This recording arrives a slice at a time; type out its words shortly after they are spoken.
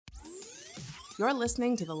You're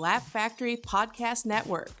listening to the Laugh Factory Podcast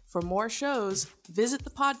Network. For more shows, visit the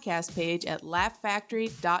podcast page at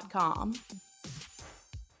laughfactory.com.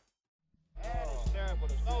 It's terrible.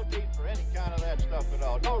 There's no need for any kind of that stuff at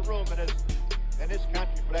all. No room in this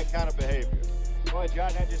country for that kind of behavior. Boy,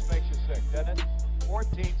 John, that just makes you sick, doesn't it?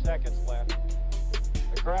 14 seconds left.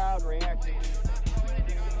 The crowd reacting.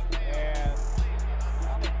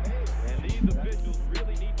 And these officials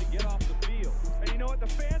really need to get off the field. And you know what? The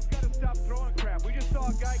fans got to stop throwing crap. We just saw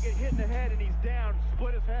a guy get hit in the head and he's down,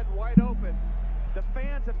 split his head wide open. The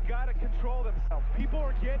fans have got to control themselves. People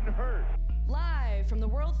are getting hurt. Live from the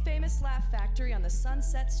world-famous Laugh Factory on the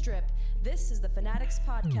Sunset Strip, this is the Fanatics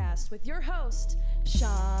Podcast with your host,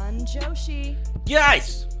 Sean Joshi.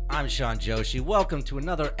 Guys, I'm Sean Joshi. Welcome to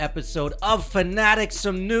another episode of Fanatics.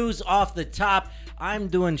 Some news off the top. I'm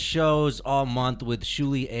doing shows all month with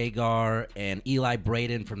Shuli Agar and Eli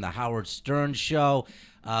Braden from the Howard Stern Show.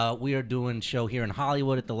 We are doing a show here in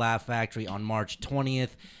Hollywood at the Laugh Factory on March 20th.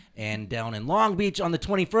 And down in Long Beach on the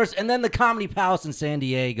 21st, and then the Comedy Palace in San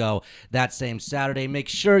Diego that same Saturday. Make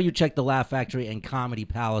sure you check the Laugh Factory and Comedy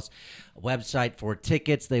Palace website for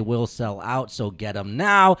tickets. They will sell out, so get them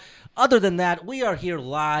now. Other than that, we are here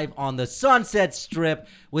live on the Sunset Strip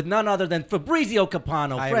with none other than Fabrizio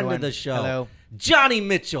Capano, Hi, friend everyone. of the show. Hello. Johnny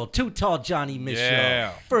Mitchell, Too Tall Johnny Mitchell.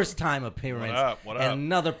 Yeah. First time appearance. What up? And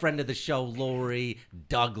another friend of the show, Lori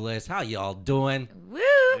Douglas. How y'all doing? We're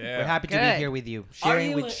Yeah. happy to be here with you,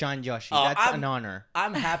 sharing with Sean Joshi. That's an honor.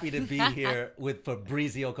 I'm happy to be here with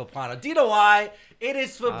Fabrizio Capano. Do you know why? It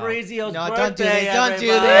is Fabrizio's no, birthday. don't do this. Don't do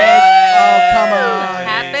everybody. this. Oh, come on.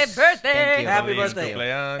 Happy birthday! Thank you. Happy Feliz birthday.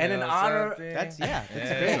 cumpleaños And in honor, That's great.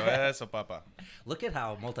 Eso, papa. look at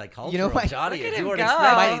how multicultural You know what? Johnny Look is. at You him weren't go.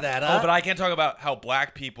 expecting that, huh? Oh, but I can't talk about how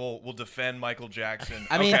black people will defend Michael Jackson.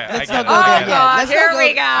 I mean, okay, let's I not get go it, I there get yet. it. God, Let's here not go-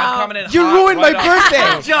 we go. I'm coming in You hot, ruined my right off-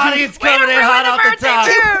 birthday. Johnny's coming in ruin hot the off the birthday,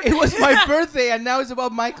 top. too. It was my birthday, and now it's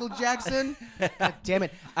about Michael Jackson. God damn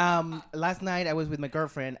it. Last night, I was with my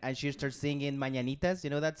girlfriend, and she started singing Mañanitas. You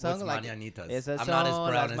know that song? What's Mañanitas? It's a I'm not as song,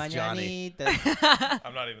 brown las as Johnny. Mañanitas.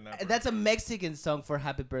 I'm not even that. That's a Mexican song for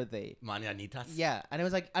happy birthday. Mañanitas? Yeah, and I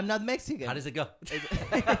was like, I'm not Mexican. How does it go? You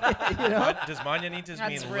know? What does mañanitas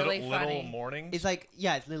That's mean? really Little funny. mornings? It's like,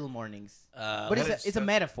 yeah, it's little mornings. But what it's is it's a that?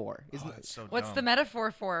 metaphor. It's, Oh, that's so What's dumb. the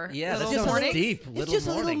metaphor for? Yeah, Little that's just mornings? deep. It's just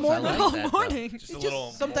a little mornings. I morning. like Little that, though. morning. Just a it's little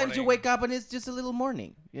just sometimes you morning. wake up and it's just a little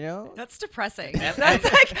morning, you know? That's depressing. That's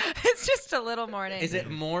like, it's just a little morning. Is it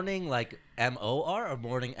morning like M-O-R or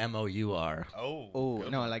morning M-O-U-R? Oh. Oh,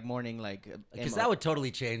 good no, one. like morning, like. Because emo. that would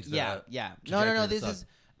totally change the Yeah. No. trajectory of the This song. is.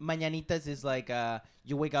 Mañanitas is like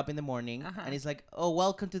you wake up in the morning and it's like, oh,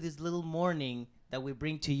 welcome to this little morning that we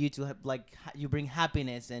bring to you to have, like, you bring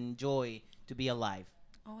happiness and joy to be alive.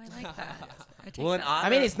 Oh, I like that. I take Well, in that. honor, I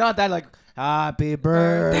mean, it's not that like happy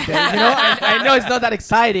birthday. You know, I know it's not that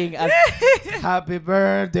exciting as happy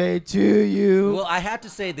birthday to you. Well, I have to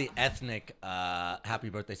say the ethnic happy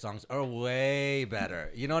birthday songs are way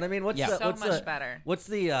better. You know what I mean? What's Yeah. the, So what's much the, better. What's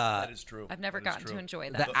the That is true. I've never That is gotten true. to enjoy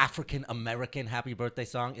that. the African American happy birthday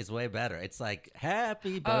song is way better. It's like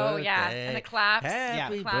happy birthday. Oh, yeah, and the claps.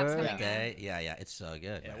 Happy Yeah. Claps coming birthday. Yeah, it's so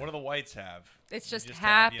good. Yeah, what do the whites have? It's You just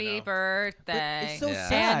have, happy you know. birthday. It's so Yeah.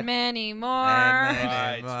 sad. And many more. And many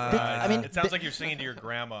Right, more. right. I mean, it sounds the- like you're singing to your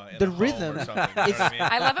grandma in the a home rhythm or something. You know what I mean?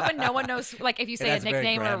 I love it when no one knows, like if you It say a has very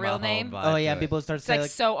nickname or a grandma real home name. vibe Oh yeah, to it. people start It's like saying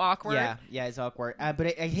so awkward. yeah, it's awkward.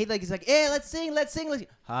 But I hate like it's like, hey, let's sing.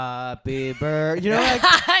 Happy birthday. You know,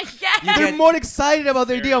 like yes. You they're get- more excited about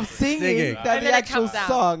the idea of singing Singing. than And the then it actual comes out.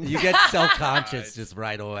 song. You get self-conscious Right. just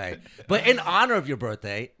right away. But in honor of your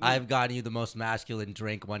birthday, I've gotten you the most masculine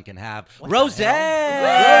drink one can have. Rosé!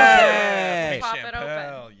 Hey, Pop it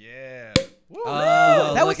Chappelle, yeah.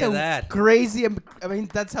 Oh, that look was at a that. crazy. I mean,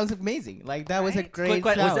 that sounds amazing. Like that was a Right? great. Quick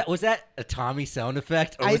question, shout. was that a Tommy sound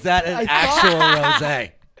effect or I- was that an I actual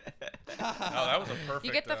rosé? Oh, that was a perfect.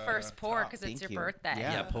 You get the first pour top. because it's Thank your you. birthday.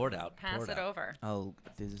 Yeah. Yeah, poured out. Pass poured it out. over. Oh,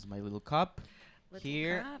 this is my little cup. Little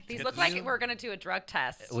Here. cup. These Get look the- like we're gonna do a drug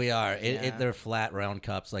test. We are. Yeah. They're flat, round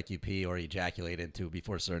cups like you pee or ejaculate into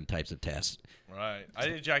before certain types of tests. Right. I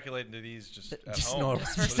ejaculate into these just at Just home. snort.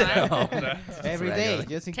 Just for That's fun. what it is. Every regular. day,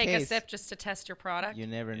 just in Take case. a sip just to test your product. You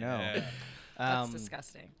never know. Yeah. That's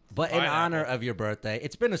disgusting. But in Pineapple. honor of your birthday,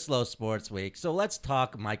 it's been a slow sports week, so let's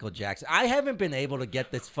talk Michael Jackson. I haven't been able to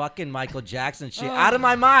get this fucking Michael Jackson shit out of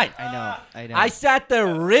my mind. I know. I sat there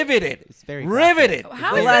riveted. It's very riveted. graphic.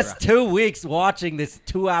 How the is last 2 weeks watching this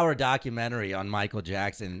 2-hour documentary on Michael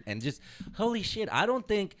Jackson and just holy shit. I don't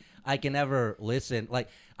think I can ever listen. Like,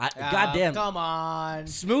 goddamn, Come on.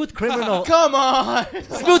 Smooth Criminal. Come on.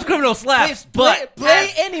 Smooth Criminal slaps, but Play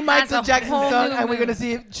any Michael a Jackson whole song new and we're mood. gonna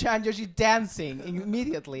see Sean Joshi dancing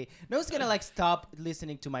immediately. No one's gonna like stop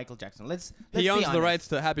listening to Michael Jackson. Let's He be owns the honest. rights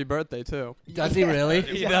to Happy Birthday too, does he really?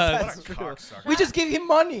 He Yeah, does. that's What a true. cocksucker. We just gave him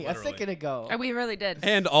money Literally. a second ago. We really did.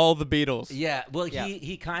 and all the Beatles. Yeah, well, Yeah.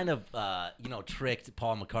 he kind of tricked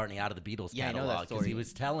Paul McCartney out of the Beatles Yeah, I know that catalog because he story.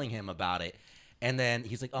 was telling him about it, and then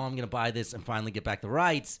he's like, "Oh, I'm gonna buy this and finally get back the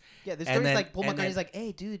rights." Yeah, the And story's then- like Paul and McCartney's then- like,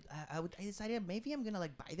 "Hey, dude, I decided maybe I'm gonna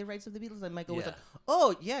like buy the rights of the Beatles," and Michael was Yeah. like,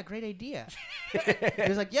 "Oh, yeah, great idea." He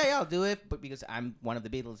was like, "Yeah, I'll do it," but because I'm one of the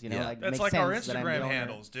Beatles, Yeah. like That's makes like our sense that I'm the Instagram owner.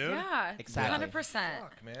 handles, dude. Yeah, Exactly. 100%.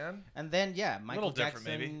 Fuck, man. And then Michael Little different,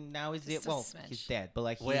 Jackson maybe. now is Just it? a Well, smidge. he's dead, but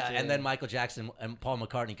like Well, yeah, he's, and then Michael Jackson and Paul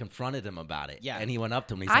McCartney confronted him about it. Yeah. And he went up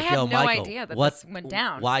to him. And he's I like, had "Yo, no Michael, idea that what this went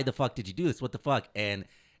down." Why the fuck did you do this? What the fuck?" And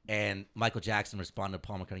Michael Jackson responded to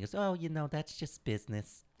Paul McCartney. He goes, "Oh, that's just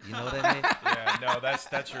business." You know what I mean? Yeah, no,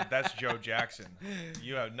 that's Joe Jackson.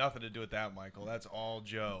 You have nothing to do with that, Michael. That's all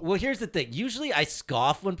Joe. Well, here's the thing. Usually I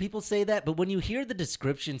scoff when people say that, but when you hear the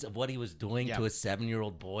descriptions of what he was doing Yeah. to a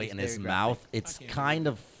 7-year-old boy It's in his very mouth, graphic. it's kind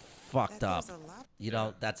of fucked up.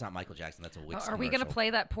 That's not Michael Jackson. That's a Wix Are we going to commercial. play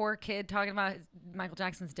that poor kid talking about Michael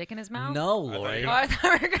Jackson's dick in his mouth? No, thought Lori. you Oh, I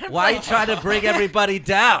thought we were going to Why are play you trying to bring everybody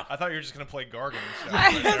down? I thought you were just gonna play Gargan instead. I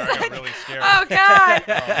Right there. was I got like, really scared. Oh, God.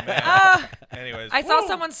 Oh, man. Oh. Anyways, I saw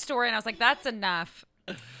someone's story, and I was like, that's enough.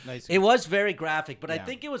 nice. It was very graphic, but I Yeah.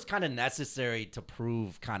 think it was kind of necessary to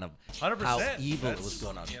prove kind of 100%. how evil it That's, was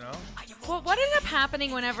going on. You know, Well, what ended up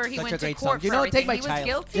happening whenever he Such a went to great court song. You for know, everything? Take My He was Child.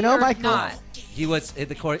 guilty You know, or Michael? not? He was the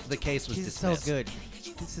case was He's dismissed. so good.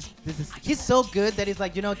 He's so good that he's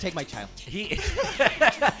like, take my child. He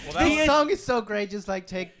that This was- song is so great. Just like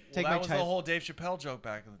take that my was child. the whole Dave Chappelle joke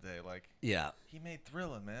back in the day. Like, yeah. he made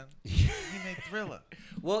Thriller, man. He made Thriller.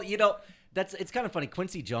 Well, it's kind of funny.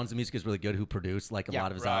 Quincy Jones, the music is really good, who produced like a Yeah.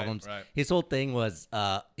 lot of his Right, albums. right. His whole thing was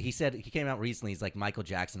he said he came out recently. He's like, Michael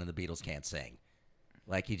Jackson and the Beatles can't sing.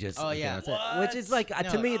 Like he just, Oh, yeah. which is like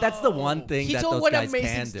to No. me that's the one thing He that told those one guys amazing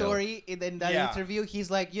can do. story in that Yeah. interview. He's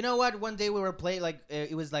like, you know what? One day we were playing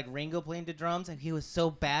it was like Ringo playing the drums, and he was so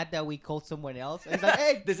bad that we called someone else. And he's like,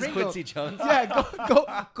 hey, This is Ringo, Quincy Jones.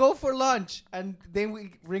 Yeah, go for lunch. And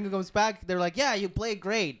then Ringo comes back. They're like, yeah, you play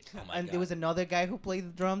great. Oh my and God. there was another guy who played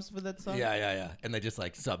the drums for that song. Yeah. And they just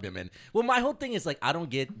like subbed him in. Well, my whole thing is like I don't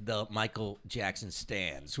get the Michael Jackson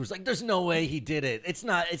stans who's like, there's no way he did it. It's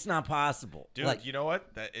not possible. Dude, like, you know what?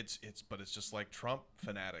 But it's just like Trump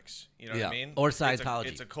fanatics. You know Yeah. what I mean? Or It's a- Scientology.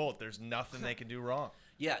 It's a cult. There's nothing they can do wrong.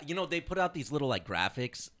 yeah, they put out these little like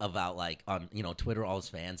graphics about like on Twitter, all his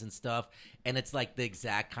fans and stuff, and it's like the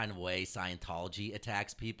exact kind of way Scientology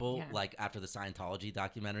attacks people. Yeah. Like after the Scientology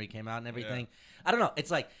documentary came out and everything. I don't know. It's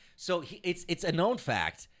like it's a known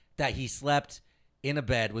fact that he slept in a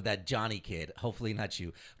bed with that Johnny kid. Hopefully not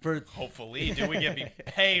you. Hopefully, dude, we get me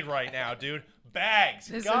paid right now, dude. Bags.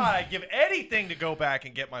 This God, is- I'd give anything to go back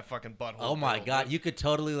and get my fucking butthole. Oh my filled, God! dude. You could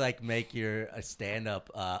totally like make your stand up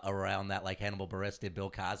around that, like Hannibal Buress did Bill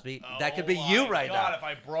Cosby. That could be Oh you my right God, now. If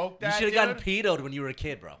I broke You that, should have gotten dude, pedoed when you were a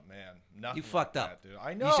kid, bro. Man, nothing. You like fucked that, up. dude.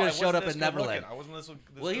 I know. You should I have showed wasn't up this in good looking. Neverland. I wasn't this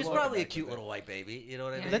Well, he was good probably a looking back cute in the little day. white baby. You know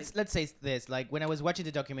what I Yeah. mean? Let's say this. Like when I was watching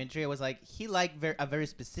the documentary, I was like, he liked a very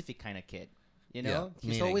specific kind of kid. You know, Yeah,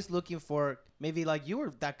 he's meaning? always looking for maybe like you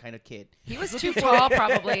were that kind of kid. He was too tall,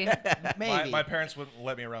 probably. Maybe. My parents wouldn't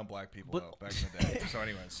let me around black people though, back in the day. So,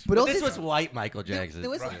 anyways, But all this this- was white Michael There- Jackson. There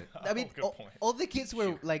was, Right. I mean, Good all, point. all the kids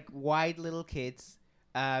were like white little kids,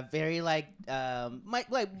 very like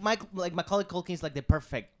Macaulay Culkin's like the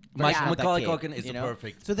perfect. version of that Macaulay kid, Culkin is you the know?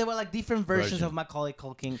 perfect So there were like different versions version. of Macaulay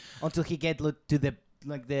Culkin until he get to the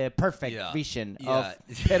perfect Yeah. vision Yeah. of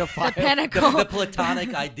pedophile. Pinnacle. the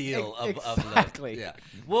platonic ideal of Exactly. yeah.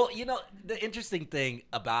 Well, the interesting thing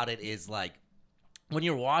about it is like when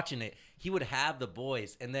you're watching it, he would have the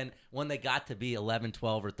boys, and then when they got to be 11,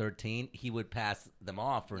 12, or 13, he would pass them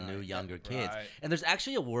off for new younger kids. Right. And there's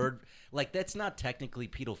actually a word like that's not technically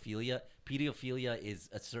pedophilia. Pedophilia is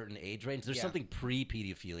a certain age range. There's Yeah. something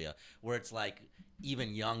pre-pedophilia where it's like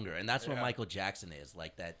even younger, and that's what Yeah. Michael Jackson is,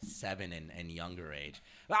 like that 7 and younger age.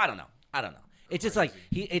 But I don't know. It's just like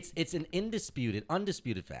it's an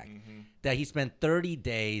undisputed fact that he spent 30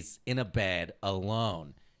 days in a bed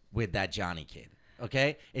alone with that Johnny kid.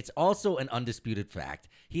 Okay, it's also an undisputed fact.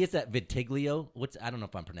 He has that vitiglio. I don't know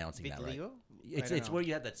if I'm pronouncing that right. Vitiligo? It's I don't know. where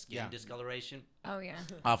you have that skin Yeah. discoloration Oh, yeah.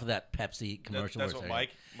 off of that Pepsi commercial. that's where what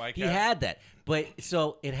it's Mike He had? had that, but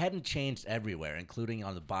so it hadn't changed everywhere, including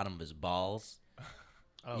on the bottom of his balls.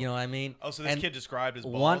 You know what I mean? Oh, so this And kid described his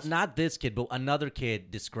one, balls? not this kid, but another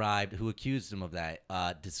kid who accused him of that,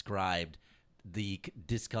 described the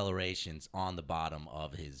discolorations on the bottom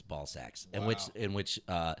of his ball sacks, in which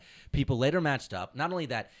people later matched up. Not only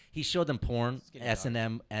that, he showed them porn,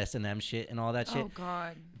 S&M shit, and all that shit. Oh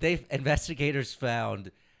God! Investigators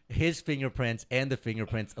found his fingerprints and the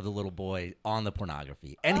fingerprints of the little boy on the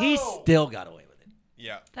pornography, and he still got away with it.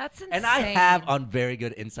 Yeah. That's insane. And I have on very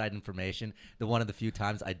good inside information, one of the few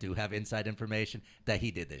times I do have inside information that he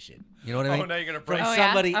did this shit. You know what I mean? Oh, now you're gonna From break.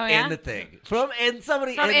 somebody Oh, yeah? in the thing. From inside.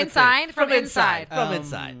 From inside. From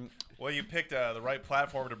inside. Well, you picked the right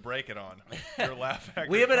platform to break it on. Your Laugh Factory.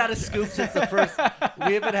 We haven't had a scoop since the first.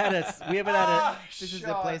 We haven't had a. This is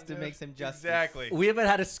the place to make some justice. Exactly. We haven't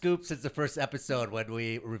had a scoop since the first episode when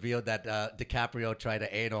we revealed that DiCaprio tried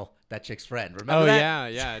to anal that chick's friend. Remember Oh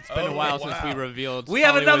that? yeah. It's been a while since we revealed. We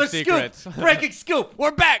have Hollywood another secrets. scoop. Breaking scoop.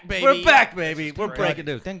 We're back, baby. We're back, baby. We're breaking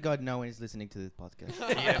news. Thank God no one is listening to this podcast.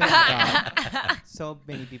 So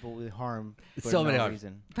many people will harm for So no many harm.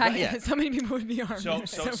 reason. Yeah. So many people would be harmed.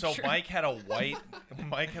 So true. Mike had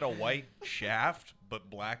a white shaft but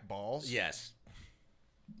black balls. Yes.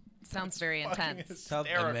 Sounds very intense.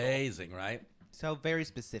 Hysterical. Amazing, right? So very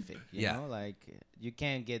specific. You Yeah. know, like you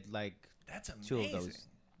can't get like That's amazing. 2 of those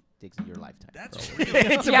dicks in your lifetime. That's probably.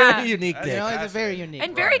 really It's a Yeah. very unique That's You dick. know, it's a fascinating. very unique.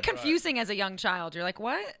 And very Right. confusing as a young child. You're like,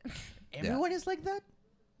 what? Everyone is like that.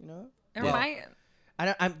 You know. Am Well, I? I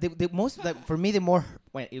don't. I'm the most of that for me. The more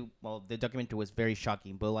the documentary was very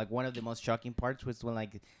shocking, but like one of the most shocking parts was when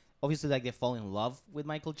like obviously like they fall in love with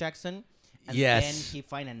Michael Jackson, and Yes. then he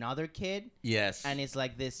find another kid, Yes. and it's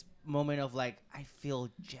like this moment of like I feel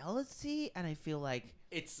jealousy and I feel like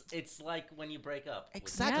It's like when you break up.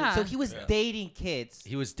 exactly. Yeah. So he was dating kids,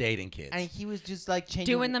 He was dating kids. and he was just like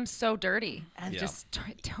changing Doing them so dirty. And Yeah. Just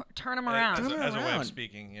turn them around. As a way around. of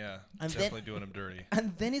speaking, yeah. And Definitely doing them dirty.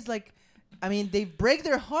 And then it's like, I mean, they break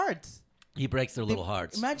their hearts. He breaks their little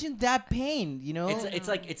hearts. Imagine that pain, you know. It's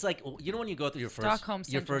like you know when you go through your Stockholm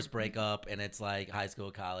first syndrome. breakup and it's like high school,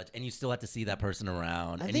 college, and you still have to see that person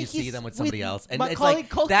around I and you think see he's them with with somebody else, and it's Macaulay like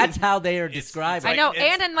Culkin. that's how they are described. I like- know, it's-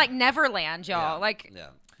 and in like Neverland, y'all. Yeah. Like, Yeah.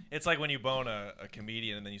 It's like when you bone a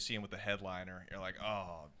comedian and then you see him with the headliner. You're like,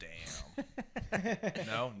 oh, damn.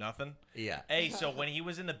 No, nothing? Yeah. Hey, so when he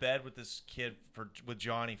was in the bed with this kid with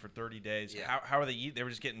Johnny for 30 days, Yeah. how are they eating? They were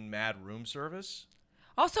just getting mad room service?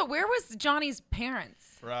 also, where was Johnny's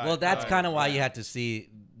parents? Right. Well, that's right, kind of why right. you had to see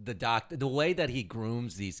the way that he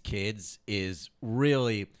grooms these kids is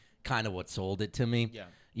really kind of what sold it to me. Yeah.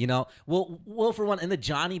 You know, well, for one, in the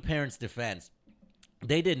Johnny parents' defense,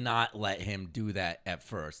 they did not let him do that at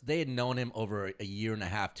first. They had known him over a year and a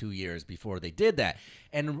half, 2 years before they did that.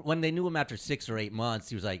 And when they knew him after 6 or 8 months,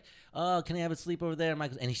 he was like, "Oh, can I have a sleepover there,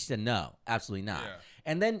 Michael?" And she said, "No, absolutely not." Yeah.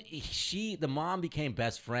 And then the mom became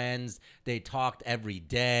best friends. They talked every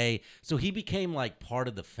day. So he became like part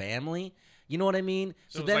of the family. You know what I mean?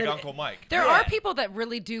 So it was like Uncle Mike. There Yeah. are people that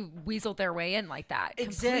really do weasel their way in like that.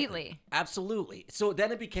 Exactly. Completely. Absolutely. So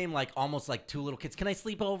then it became like almost like 2 little kids. Can I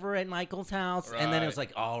sleep over at Michael's house? And then it was Right.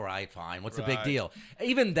 like, all right, fine. What's the big Right. deal?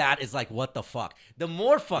 Even that is like, what the fuck? The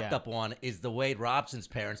more fucked Yeah. up one is the Wade Robson's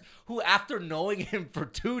parents, who after knowing him for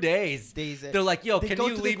 2 days, Days, they're like, yo, they can go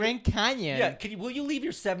you to leave? the Grand Canyon. Yeah, will you leave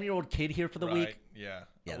your 7-year-old kid here for the Right, week? Yeah.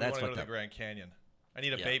 Yeah, We that's wanna go to fucked the up. Grand Canyon. I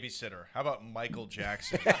need a Yeah. babysitter. How about Michael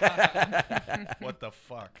Jackson? What the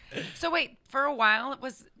fuck? So wait, for a while,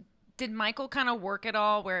 did Michael kind of work it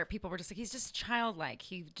all where people were just like, he's just childlike.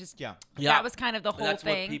 He just, Yeah. Yeah. that was kind of the whole That's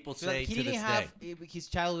thing. what people So, like, say he to didn't this have day. his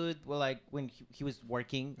childhood. Well, like when he was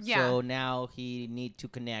working. Yeah. So now he need to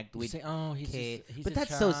connect You with. say, oh, he's But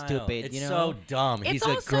that's so stupid, It's you know? so dumb. It's He's a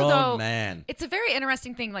also, grown though, man. It's a very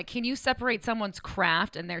interesting thing. Like, can you separate someone's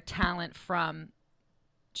craft and their talent from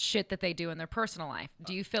shit that they do in their personal life?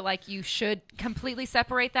 Do you feel like you should completely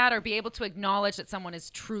separate that or be able to acknowledge that someone is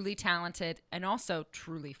truly talented and also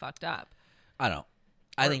truly fucked up? I don't.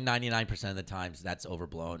 I think 99% of the times that's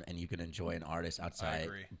overblown, and you can enjoy an artist outside.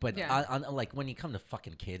 agree. But Yeah. on, like when you come to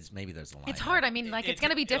fucking kids, maybe there's a line. It's hard. there. I mean, like, It- it's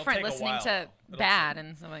going to be it'll different take a listening while, to though. It'll Bad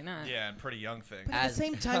and stuff like that. Yeah, and pretty young thing. But at the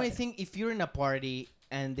same time, I think if you're in a party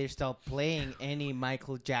and they're still playing any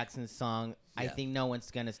Michael Jackson song, I Yeah. think no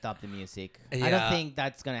one's gonna stop the music. I Yeah. don't think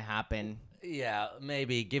that's gonna happen. Yeah,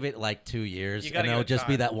 maybe give it like 2 years, You and gotta it'll give it just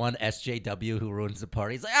be time. that one SJW who ruins the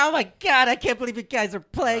party. He's like, oh my god, I can't believe you guys are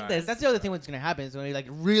playing Right. this. That's the other thing. What's gonna happen is when you're like,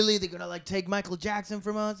 really, they're gonna like take Michael Jackson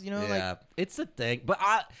from us, you know? Yeah, Like, it's a thing. But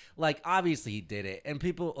obviously he did it, and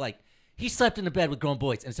people like he slept in the bed with grown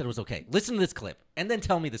boys and said it was okay. Listen to this clip, and then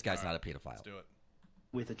tell me this guy's not a pedophile. Let's do it.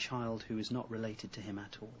 with a child who is not related to him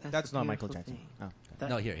at all. that's the not Michael beautiful Jackson. thing. Oh. That-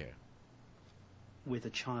 No, here. With a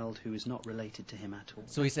child who is not related to him at all.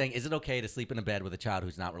 So he's saying, is it okay to sleep in a bed with a child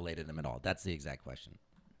who's not related to him at all? That's the exact question.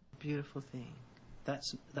 Beautiful thing.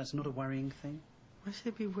 That's not a worrying thing? Why should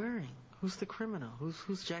it be worrying? Who's the criminal?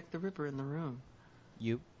 Who's Jack the Ripper in the room?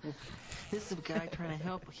 You. This is a guy trying to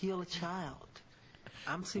help heal a child.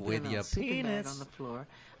 I'm sleeping With in your a sleeping bag penis. on the floor.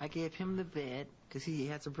 I gave him the bed because he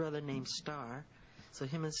has a brother named Star. So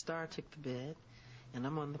him and Star took the bed, and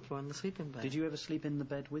I'm on the floor in the sleeping bag. Did you ever sleep in the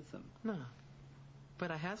bed with them? No. But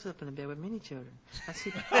I have slept in the bed with many children. I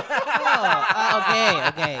sleep.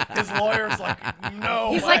 Okay. His lawyer's like,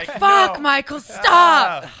 no. He's like, fuck, no. Michael,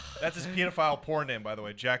 stop. That's his pedophile porn name, by the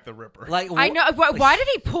way, Jack the Ripper. Like I know. Why did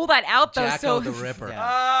he pull that out though? Jacko So the Ripper.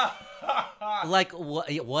 Like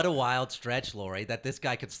what a wild stretch, Lori, that this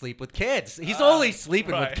guy could sleep with kids. He's only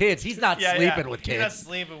sleeping with right. kids. He's not sleeping with He's not kids.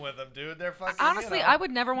 sleeping with them, dude. They're fucking. honestly, you know. I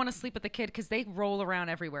would never want to sleep with a kid because they roll around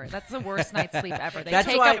everywhere. That's the worst night's sleep ever. They That's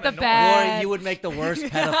take why, up the Lori, bed. you would make the worst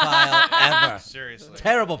pedophile ever. Seriously.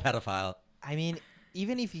 Terrible pedophile. I mean,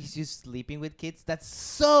 even if he's just sleeping with kids, that's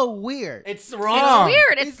so weird. It's wrong. It's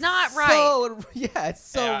weird. It's not right. So, it's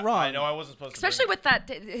so Yeah, wrong. I know I wasn't supposed to. Especially with that,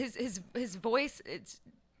 his voice. It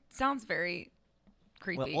sounds very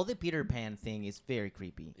creepy. Well, all the Peter Pan thing is very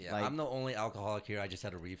creepy. Yeah, like, I'm the only alcoholic here. I just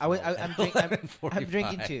had a refill. I'm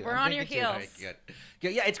drinking too. We're on your heels. Good.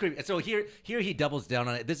 Yeah, it's creepy. So here he doubles down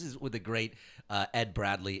on it. This is with the great Ed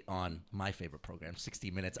Bradley on my favorite program,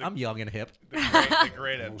 60 Minutes. I'm young and hip. The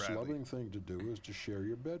great The Ed most Bradley. loving thing to do is to share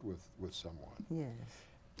your bed with someone.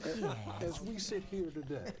 Yes. As we sit here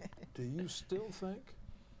today, do you still think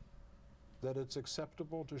that it's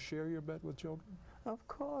acceptable to share your bed with children? Of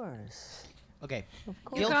course. Okay.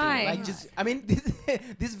 course. Guilty. guys. Like just, I mean,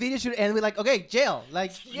 this video should end with like, okay, jail.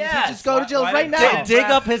 Like, you Yes. should just go to jail Why right didn't now. Dig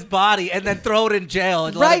up his body and then throw it in jail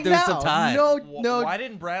and let Right him do now. some time. No. Why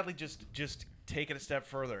didn't Bradley just take it a step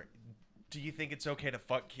further? Do you think it's okay to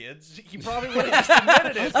fuck kids? He probably would have just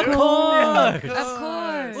admitted it. Of dude. course. Of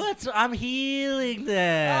course. What's I'm healing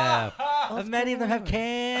them. Many of them have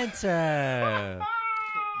cancer.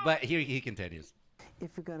 But here he continues.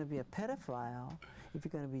 If you're going to be a pedophile, if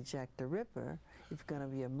you're going to be Jack the Ripper, if you're going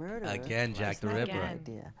to be a murderer, Again, Jack the that's not a Ripper. good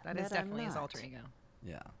idea. That is I'm definitely his not. alter ego.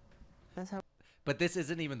 Yeah. That's how. But this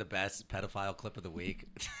isn't even the best pedophile clip of the week.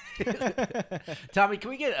 Tommy, can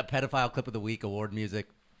we get a pedophile clip of the week award music?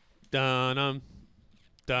 Dun-um.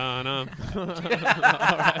 Dun-um.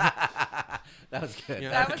 That was good.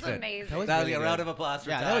 Yeah. That was good. amazing. That was That was really a round good. of applause for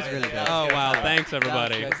Yeah, Tommy. that was really good. Oh, good. wow. Thanks,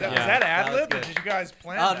 everybody. That was good. Was Yeah. that ad That was lib or good. did you guys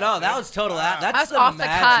plan Oh, that? no, that dude? was total Wow. That's That's the off the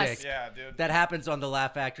magic cusp. Yeah, dude. that happens on the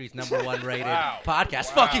Laugh Factory's #1 rated Wow.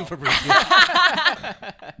 podcast. Wow. Fuck you, Fabrizio.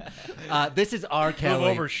 This is R. Kelly. Move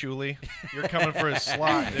over, Shuley. You're coming for his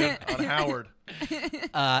slot, dude, on Howard.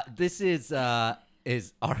 This is R.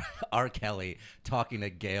 Kelly talking to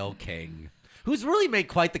Gayle King, who's really made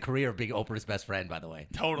quite the career of being Oprah's best friend, by the way.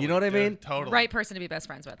 Totally. You know what I dude, mean? Totally. Right person to be best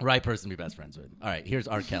friends with. Right person to be best friends with. All right, here's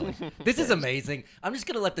R. Kelly. This is amazing. I'm just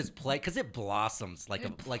gonna let this play because it blossoms like a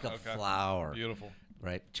Okay. flower. Beautiful.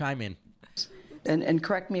 Right? Chime in. and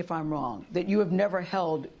correct me if I'm wrong, that you have never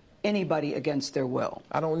held anybody against their will.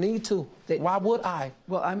 I don't need to. Why would I?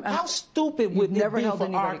 Well, How stupid would never it be held for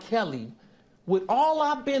R. anybody- Kelly, with all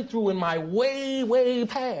I've been through in my way, way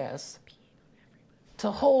past, to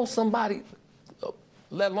hold somebody,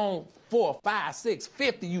 let alone 4, 5, 6,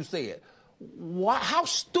 50, you said. Why, how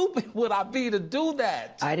stupid would I be to do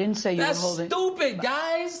that? I didn't say you That's were holding... stupid,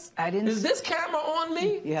 guys. I didn't... Is this camera on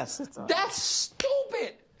me? Yes, it's on. That's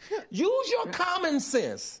stupid. Use your common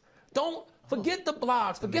sense. Don't forget the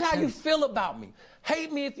blogs. Forget how you feel about me.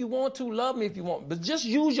 Hate me if you want to, love me if you want, but just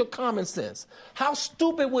use your common sense. How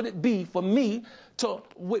stupid would it be for me to,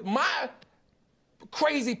 with my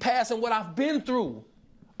crazy past and what I've been through,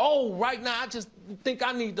 right now I just think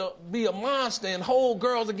I need to be a monster and hold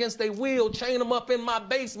girls against their will, chain them up in my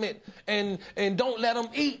basement, and don't let them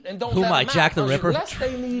eat and don't Who let might, them Jack out the Ripper? unless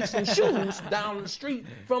they need some shoes down the street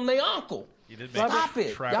from their uncle. You did make Stop me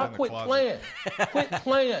it. trap Y'all in the quit closet. playing. Quit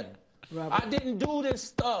playing. I didn't do this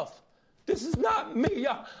stuff. This is not me.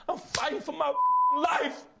 Y'all, I'm fighting for my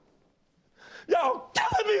life. Y'all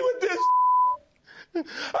killing me with this. I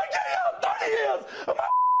gave y'all 30 years of my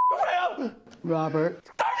career. Robert.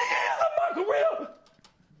 30 years of my career.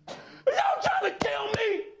 Y'all trying to kill me.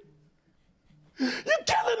 You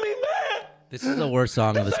killing me, man. This is the worst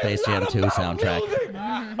song of the Space Jam 2 soundtrack. Music.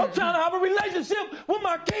 I'm trying to have a relationship with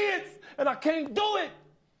my kids, and I can't do it.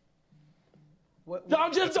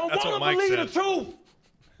 Y'all just don't That's want what to Mike believe the truth.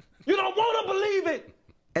 You don't want to believe it.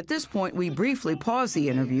 At this point, we briefly pause the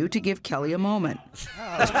interview to give Kelly a moment. Okay.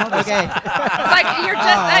 It's like you're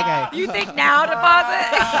just okay. you think now to pause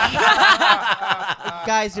it?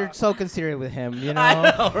 guys are so considerate with him. You know. I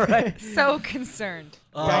know, right? So concerned.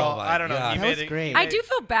 Oh, I don't know. God. He That made was it great. I do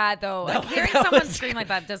feel bad though. Like hearing that someone was scream like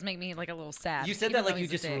that does make me like a little sad. You said even that like though you he's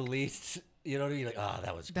a just dick. released. You know what I mean? Like, oh,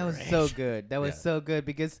 that was That was great. so good. That was so good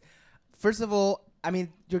because, first of all, I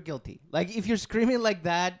mean, you're guilty. Like if you're screaming like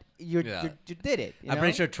that, you did it. You I'm know?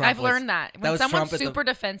 pretty sure Trump I've learned that when was someone's Trump at the- super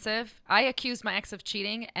defensive, I accused my ex of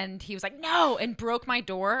cheating, and he was like, "No," and broke my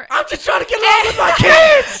door. I'm just trying to get along with my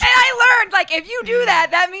kids. And I learned, like, if you do that,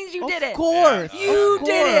 that means you did it. Of course. You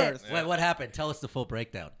did it. Wait, what happened? Tell us the full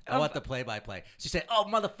breakdown. I want the play-by-play. She said, "Oh,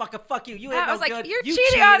 motherfucker, fuck you. You ain't I no was like, good. "You're You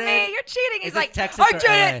cheating on me. cheated." You're cheating." Is He's this like, Texas "I or did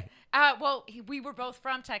LA? it." Well, we were both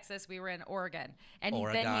from Texas. We were in Oregon, and then he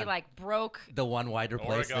Oregon. like broke The one wider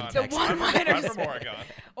place than Oregon. Texas. one wider. I'm from Oregon.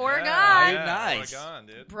 Oregon. Yeah, nice. Oregon,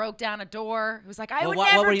 dude. Broke down a door. It was like, I would Well,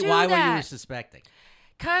 never do why that. were you suspecting?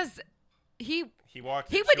 Cause he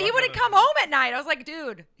walked. He wouldn't come home at night. I was like,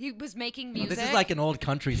 dude, he was making music. This is like an old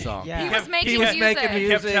country song. He was making He was music. making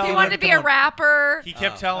music. He wanted to be a rapper. He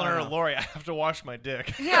kept telling her, Lori, I have to wash my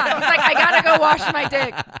dick. Yeah, I was like, I gotta go wash my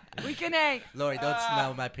dick. We can hang. Lori, don't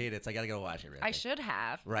smell my peanuts. I gotta go wash it. Real I quick. should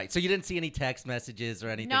have. Right. So you didn't see any text messages or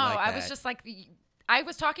anything No, like that? I was just like, I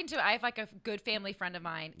was talking to, I have like a good family friend of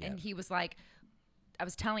mine, and he was like, I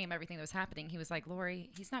was telling him everything that was happening. He was like, Lori,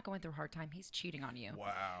 he's not going through a hard time. He's cheating on you.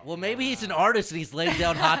 Wow. Well, maybe he's an artist and he's laying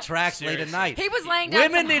down hot tracks late at night. He was laying down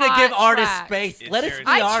Women some need to hot give artists tracks. space. Let us be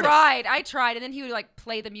I artists. I tried. And then he would like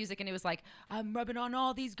play the music and it was like, I'm rubbing on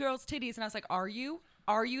all these girls' titties. And I was like, are you?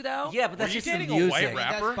 Are you though? Yeah, but that's Were you just the dating music. a white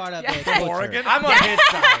rapper? That's part of Yes. the culture. Oregon? I'm on his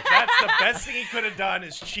side. That's the best thing he could have done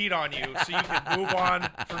is cheat on you so you could move on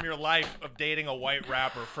from your life of dating a white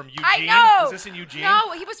rapper from Eugene. I know. Was this in Eugene?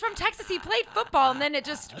 No, he was from Texas. He played football and then it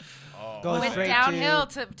just Goes went straight downhill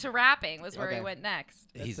to rapping was where he Okay. went next.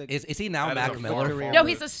 Is he now That Mac is a Miller? career No,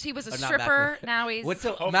 move. he was a Or not stripper. Mac- Now he's What's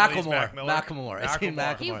the Hopefully he's Macklemore? Mac Miller. Macklemore. Is he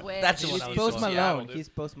Macklemore. He Macklemore? wished. That's the He's one I was Post talking Malone. about. He's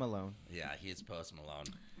Post Malone. Yeah, he is Post Malone.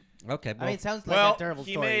 Okay, I mean, it sounds like Well, a terrible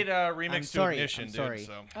he story. made a I'm remix to sorry, Ignition, I'm dude. sorry.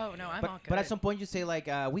 So. Oh no, I'm all good. But at some point you say like,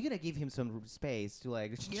 we're gonna give him some space to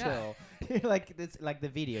like Yeah. chill, like this, like the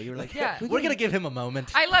video. You're like, Yeah. We're gonna give him a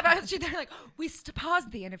moment. I love how they're like, we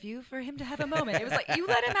paused the interview for him to have a moment. It was like, you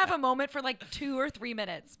let him have a moment for like 2 or 3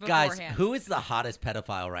 minutes beforehand. Guys, who is the hottest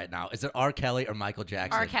pedophile right now? Is it R. Kelly or Michael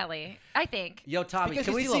Jackson? R. Kelly, I think. Yo, Tommy, Because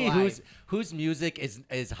can we he's still see alive. whose music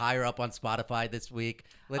is higher up on Spotify this week?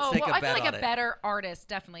 Let's Oh, take well, a I bet feel like on a it. better artist,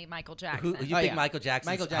 definitely Michael Jackson. Who you Oh, think yeah. Michael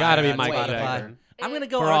Jackson's Michael higher Gotta be on Michael Spotify? Jackson. I'm gonna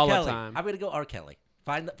go For R. all the Kelly. time. I'm gonna go R. Kelly.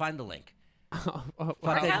 Find the link. R.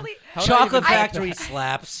 Fucking Kelly? Chocolate Factory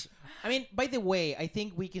slaps. I mean, by the way, I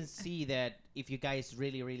think we can see that if you guys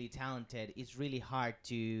really, really talented, it's really hard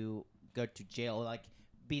to go to jail, like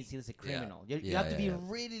being seen as a criminal. You have to be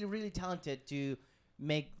really, really talented to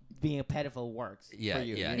make being a pedophile works Yeah, for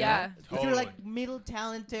you. yeah, you yeah. know? If you're like middle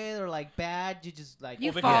talented or like bad, you just like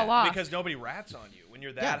You Well, fall off. because nobody rats on you when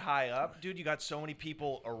you're that Yeah. high up, dude. You got so many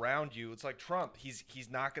people around you. It's like Trump. He's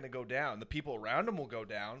not going to go down. The people around him will go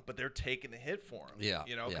down, but they're taking the hit for him. Yeah,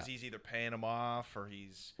 you know, because yeah. he's either paying them off or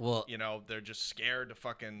he's, Well- you know, they're just scared to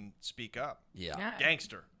fucking speak up. Yeah. Yeah.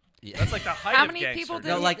 Gangster. Yeah. That's like the height How of many gangster. people dude. did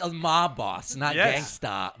No, he- like a mob boss, not Yes.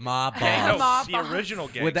 gangsta. Mob boss. No, Mob the boss. original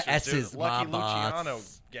gangster. With the S's, dude. Lucky mob boss. Luciano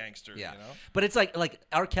gangster. Yeah, You know? but it's like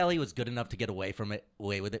R. Kelly was good enough to get away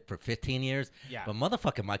with it for 15 years. Yeah. But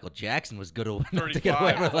motherfucking Michael Jackson was good enough to get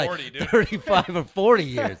away 35, with like 40, dude. 35 or 40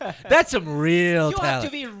 years. That's some real you talent. have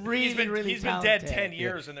to be really, He's been really he's been talented. dead 10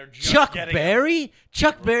 years, and they're just Chuck getting Berry?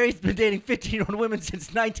 Chuck Berry's been dating 15-year-old women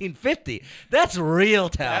since 1950. That's real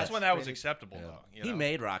talent. That's when that was acceptable, though. You He know?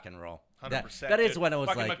 made rock and roll. 100%. That is dude. when it was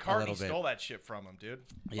Fucking like McCartney a little bit. stole that shit from him, dude.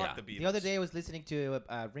 Yeah. Fuck the Beatles. The other day I was listening to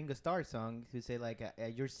a Ringo Starr song who said like,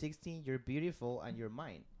 "You're 16, you're beautiful, and you're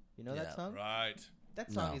mine." You know Yeah. that song? Right.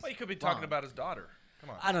 That song No. is. Well, he could be talking wrong. about his daughter.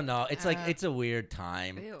 Come on. I don't know. It's like it's a weird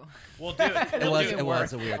time. Ew. Well, dude, It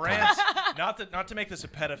was a weird France, not to make this a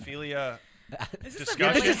pedophilia This is a discussion.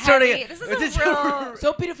 really This is turning heavy- it- This is this a is real.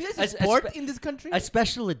 So pedophilia is a A sport spe- in this country. A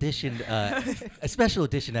special edition,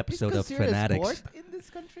 episode of Considered a Fanatics. sport in this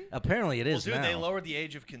country. Apparently, it Well, is dude, now. they lowered the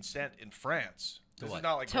age of consent in France. This what? is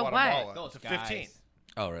not like To what? Guatemala. Those To 15. guys.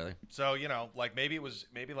 Oh, really? So like maybe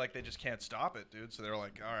like they just can't stop it, dude. So they're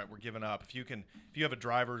like, all right, we're giving up. If you have a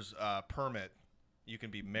driver's permit, you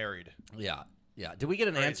can be married. Yeah, yeah. Did we get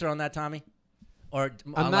an Crazy. answer on that, Tommy? Or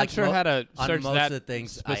I'm not sure how to on search most that of the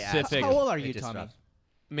things I asked. specific. How old are It you, just Tommy? dropped.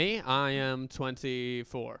 Me, I am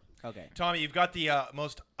 24. Okay. Tommy, you've got the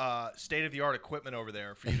most state-of-the-art equipment over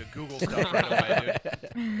there for you to Google stuff right away,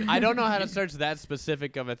 dude. I don't know how to search that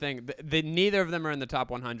specific of a thing. Neither of them are in the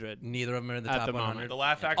top 100. Neither of them are in the at top the 100. moment. The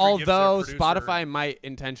Laugh Factory gives their Although producer- Spotify might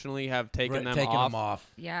intentionally have taken them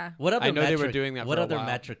off. Yeah. What other I know metric, they were doing that What for a other while.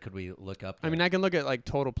 metric could we look up? I mean, I can look at like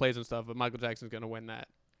total plays and stuff, but Michael Jackson's going to win that.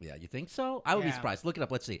 Yeah, you think so? I would be Yeah. surprised. Look it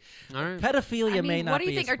up. Let's see. All right. Pedophilia I may mean, not what do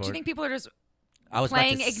you be think? a Or do you sport. think people are just I was about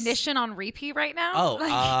playing to s- Ignition on repeat right now? Oh,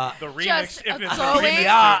 Like, The remix, just if it's a going- remix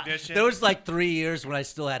Yeah, to Ignition. there was like 3 years when I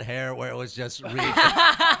still had hair where it was just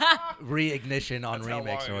re-ignition on That's how long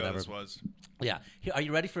remix or ago whatever. this was. Yeah. Here, are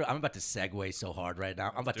you ready for? I'm about to segue so hard right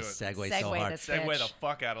now. I'm about to do it. segue so Segue hard. this Segue bitch. the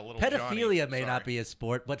fuck out of little Pedophilia Johnny. may Sorry. not be a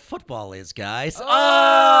sport, but football is, guys.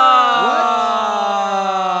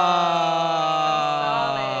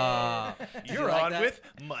 Oh! You're like on that? with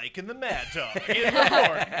Mike and the Mad Dog in the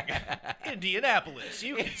morning. Indianapolis.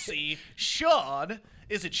 You can see Sean.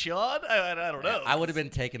 Is it Sean? I don't know. I would have been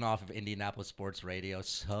taken off of Indianapolis Sports Radio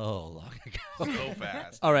so long ago. so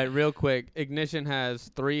fast. All right, real quick. Ignition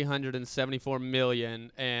has 374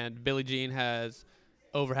 million, and Billie Jean has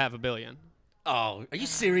over 500 million. Oh, are you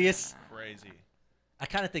serious? Crazy. I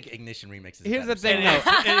kind of think Ignition Remix is Here's better. the thing, though.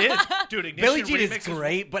 It is. Dude, Ignition Billie Jean Remix is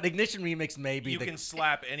great, but Ignition Remix may be You the can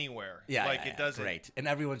slap anywhere. yeah, like yeah, it does great, and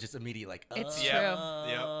everyone's just immediately like, oh, It's Yep.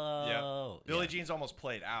 true. Yep. Billie Jean's almost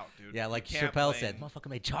played out, dude. Yeah, like You can't Chappelle blame- said, motherfucker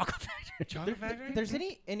made Chocolate Factory. Chocolate Factory? There's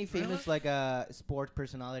any famous like sport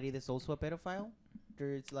personality that's also a pedophile?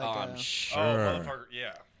 There's like I'm Oh, sure. motherfucker.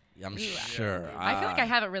 Yeah. I'm sure. I feel like I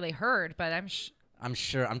haven't really heard, but I'm I'm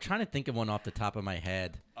sure. I'm trying to think of one off the top of my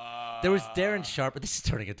head. There was Darren Sharper. This is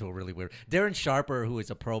turning into a really weird. Darren Sharper, who is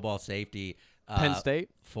a Pro Ball safety. Penn State?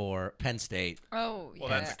 For Penn State. Oh, Well,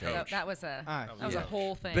 yeah. that's a coach. That was a that was Yeah. a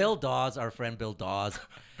whole thing. Bill Dawes, our friend Bill Dawes.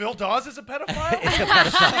 Bill Dawes is a pedophile? Is a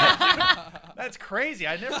pedophile. That's crazy.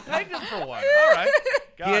 I never pegged him for one. All right.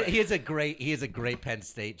 Got it. He has a great Penn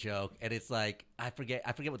State joke, and it's like I forget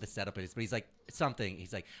what the setup is, but he's like something.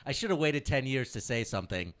 He's like, I should have waited 10 years to say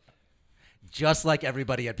something. Just like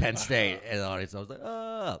everybody at Penn State. And the audience, I was like,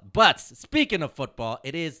 oh. But speaking of football,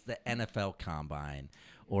 it is the NFL Combine,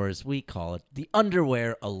 or as we call it, the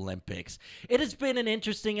Underwear Olympics. It has been an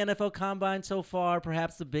interesting NFL Combine so far.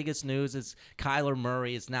 Perhaps the biggest news is Kyler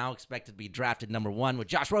Murray is now expected to be drafted number 1 with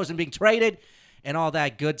Josh Rosen being traded and all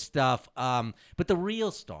that good stuff. But the real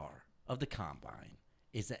star of the Combine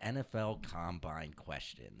is the NFL Combine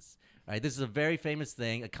questions. All right, this is a very famous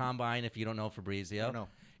thing, a Combine, if you don't know, Fabrizio. I don't know.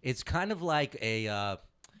 It's kind of like a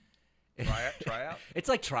Tryout? It's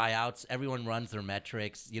like tryouts. Everyone runs their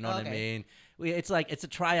metrics. You know what I Okay. mean? It's a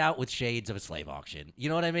tryout with shades of a slave auction. You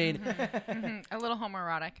know what I mean? A little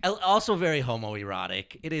homoerotic. Also very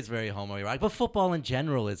homoerotic. It is very homoerotic. But football in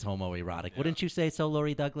general is homoerotic. Wouldn't you say so,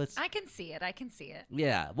 Lori Douglas? I can see it. I can see it.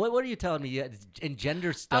 Yeah. What are you telling me? In gender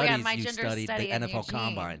Oh studies, yeah, my you gender studied study the in NFL Eugene,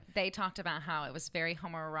 Combine. They talked about how it was very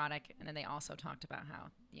homoerotic, and then they also talked about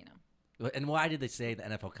how And why did they say the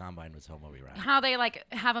NFL Combine was homoerotic? how they like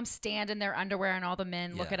have them stand in their underwear and all the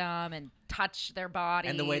men look Yeah. at them and touch their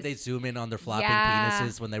bodies. And the way they zoom in on their flopping Yeah.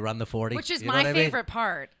 penises when they run the 40. which is You know my what I mean? favorite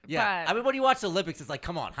part. Yeah. but I mean, when you watch the Olympics, it's like,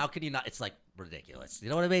 come on, how can you not? It's like ridiculous. You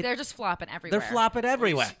know what I mean? they're just flopping everywhere. They're flopping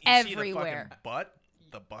everywhere. You see Everywhere. the fucking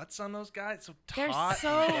the butts on those guys, so They're taut. so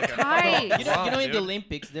Like a tight. fucking You know, glove, in the dude.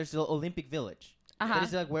 Olympics, there's the Olympic Village. Uh-huh. That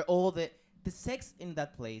is like where all the sex in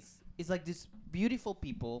that place is like these beautiful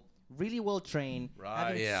people, really well trained,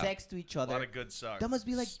 having sex to each other. A lot of good sucks. That must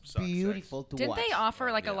be like Suck beautiful to Didn't watch. they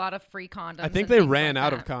offer like a lot of free condoms? I think and they things ran like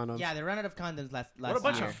out that? of condoms. Yeah, they ran out of condoms last What a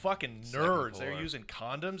bunch year. of fucking nerds. They're using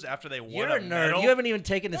condoms after they won You're a a nerd. medal. You haven't even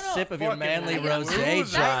taken a sip of your Fucking manly losers, rosé,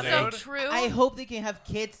 That's Johnny. so true. I hope they can have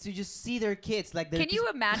kids to just see their kids. Like, Can you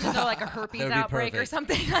imagine though, like a herpes That would be outbreak or perfect.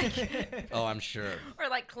 something like, Oh, I'm sure. or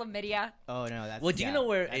like chlamydia? Oh no, that's Well, do you know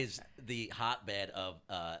where is the hotbed of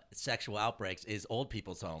sexual outbreaks? Is old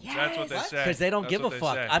people's homes. That's what they say. Because they don't That's give a what they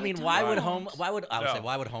fuck. say. I mean, why would Right.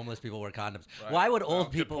 why would homeless people wear condoms? Right. Why would No,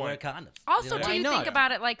 old good people wear point. condoms? Also, know? do you Why think not?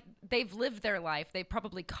 about it? Like they've lived their life. They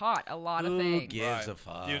probably caught a lot of Who things. gives a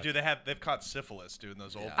fuck? Dude, they've caught syphilis, dude, in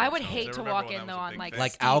those old I would folks' homes. hate They to remember walk when in that though was a on big like thing.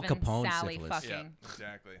 Like Steve Al and Capone Sally syphilis. fucking. Yeah,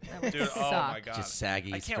 exactly. That would Dude, oh suck. my god. Just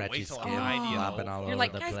saggy, I can't wait stretchy till skin, I'm 90 and flopping old. all You're over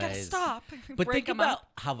like, the guys, place. gotta stop. But Break think 'em about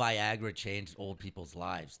up. how Viagra changed old people's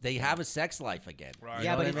lives. They have a sex life again. Right. You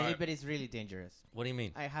Yeah, know but, what I mean? but it's really dangerous. What do you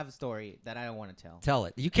mean? I have a story that I don't want to tell. Tell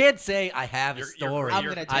it. You can't say I have a story. I'm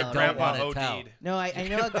gonna tell I it. don't Grandpa want to tell. OD'd. No, I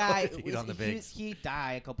know a guy. OD'd on the Vicks. He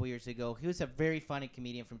died a couple years ago. He was a very funny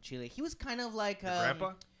comedian from Chile. He was kind of like Your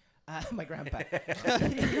grandpa? My grandpa.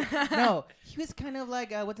 No, he was kind of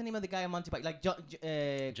like what's the name of the guy on Monty Python? Like John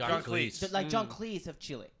Cleese. Like John Cleese of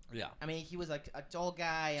Chile. Yeah. I mean, he was like a tall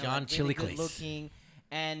guy. And, John like, really Chile good Cleese. looking,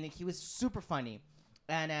 and he was super funny.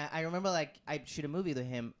 And I remember like I shoot a movie with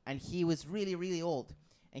him, and he was really, really old.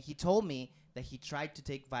 And he told me that he tried to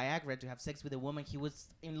take Viagra to have sex with a woman he was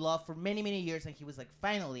in love for many, many years. And he was like,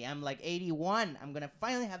 finally, I'm like 81. I'm going to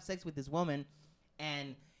finally have sex with this woman.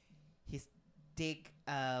 And his dick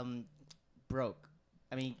broke.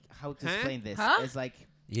 I mean, how to explain this? Huh? It's like...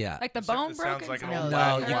 Yeah. Like the bone broken?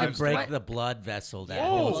 No, you can break the blood vessel that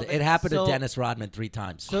holds it. It happened to Dennis Rodman 3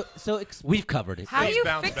 times. So we've covered it. How do you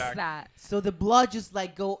fix that? So the blood just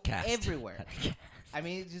like go Cast. everywhere. I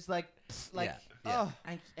mean, it's just like Yeah. oh,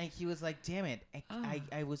 and he was like, damn it,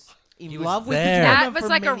 I was in He was love with there. this That woman was for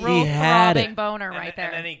like a many real years. throbbing boner right there.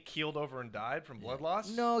 And then he keeled over and died from blood loss?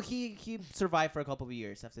 No, he survived for a couple of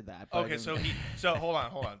years after that. but- Okay, so hold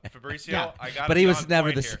on. Fabricio, Yeah. I got But it he on was never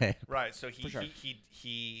point the here. same. Right, so For sure.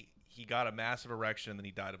 he got a massive erection and then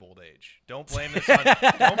he died of old age. Don't blame this on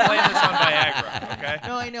Viagra, okay?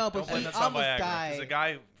 No, I know, but Don't blame he this on almost Viagra.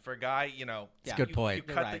 died. For a guy, you know, It's a good point. You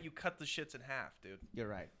You're cut right. you cut the shits in half, dude. You're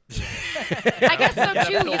right. I guess so Get a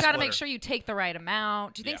too. pill You got to splitter. make sure you take the right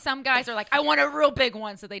amount. Do you think Yeah. some guys are like, I want a real big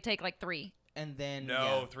one, so they take like 3? And then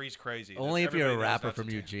No, 3's crazy. Only if you're a Everybody knows rapper that's from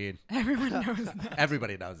a Eugene. Everyone knows that.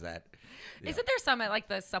 Everybody knows that. Yeah. Isn't there some at like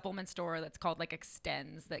the supplement store that's called like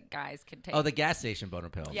Extends that guys can take? Oh, the gas station boner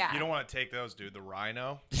pill. Yeah. You don't want to take those, dude. The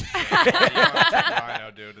Rhino. You don't want to take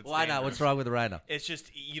Rhino, dude. It's Why not? dangerous. What's wrong with the Rhino? It's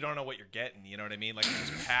just you don't know what you're getting. You know what I mean? Like it's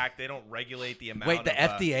just packed. They don't regulate the amount. Wait, the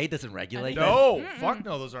of, FDA doesn't regulate that? No, fuck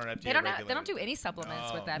no. Those aren't FDA They don't. regulated. They don't do any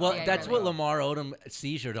supplements with that. Well, FDA that's what really. Lamar Odom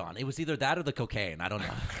seizured on. It was either that or the cocaine. I don't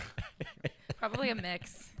know. Probably a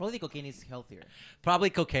mix. Probably cocaine is healthier.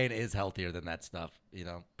 Probably cocaine is healthier than that stuff, you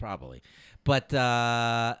know, probably. But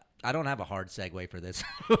I don't have a hard segue for this.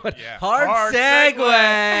 Yeah. Hard segue!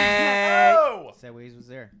 Oh! Segways was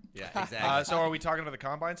there. Yeah, exactly. So are we talking about the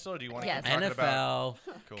combine still, or do you want to Yes. keep talking NFL about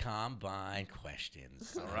Cool. combine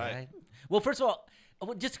questions. All right. Well, first of all,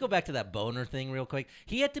 just to go back to that boner thing real quick.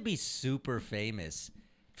 He had to be super famous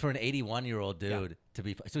for an 81-year-old dude to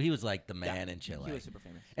be. So he was like the man in Chile. He was super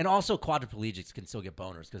famous. And also quadriplegics can still get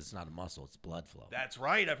boners because it's not a muscle; it's blood flow. That's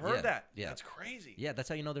right. I've heard Yeah, that. yeah. That's crazy. Yeah, that's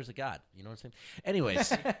how you know there's a God. You know what I'm saying? Anyways,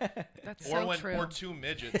 That's Or so when true. or 2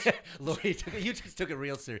 midgets. Lori, you just took it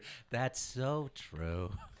real serious. That's so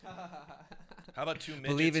true. How about 2 midgets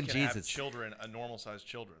Believe in can have Jesus. children, a normal-sized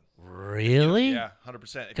children? Really? Yeah,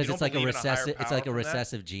 100%. Because it's like a recessive. It's like a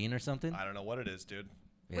recessive gene or something. I don't know what it is, dude.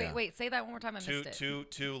 Yeah. Wait. Say that one more time. I missed it.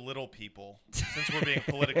 Two little people. Since we're being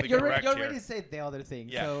politically You correct already here. said the other thing.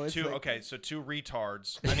 Yeah, so it's like, okay, so 2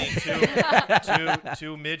 retards. I mean,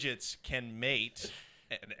 two midgets can mate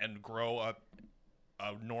and grow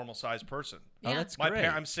a normal-sized person. Oh, that's My great.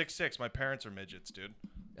 I'm 6'6". My parents are midgets, dude. You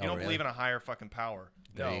Oh, don't really? believe in a higher fucking power.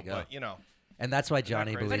 There no, you go. but you know. And that's why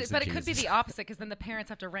Johnny crazy? believes But in it could be Jesus. the opposite because then the parents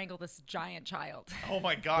have to wrangle this giant child. Oh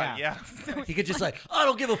my God, yeah. He could just like, I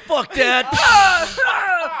don't give a fuck, Dad.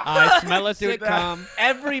 I smell a Dude, sitcom.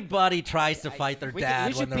 Everybody tries to fight their we dad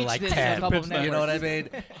should when they're pitch like this to a 10. couple of You know what I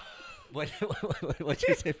networks. mean? What'd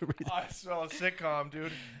you say, Fabrice? I smell a sitcom,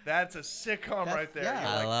 dude. That's a sitcom That's- right there. yeah. You're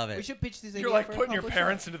I like- love it. We should pitch this. You're idea like for a putting your couple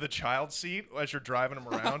parents shows. into the child seat as you're driving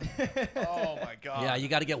them around. Oh my God. Yeah, you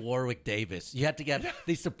got to get Warwick Davis. You have to get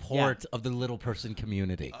the support of the little person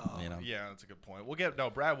community. You know? Yeah, that's a good point.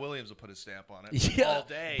 Brad Williams will put his stamp on it Yeah. all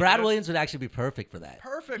day. Brad dude. Williams would actually be perfect for that.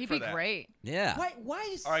 Perfect He'd for be that. great. Yeah. Why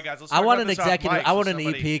is? All right, guys, let's I talk want about an this off executive. mic I so want an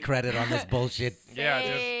somebody- EP credit on this bullshit. Yeah,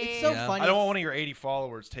 dude. It's so Yeah. funny. I don't want one of your 80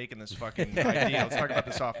 followers taking this fucking idea. Let's talk about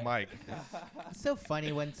this off mic. It's so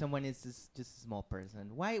funny when someone is just a small person.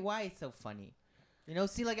 Why it's so funny? You know,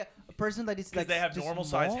 see like a person that is Because like they have just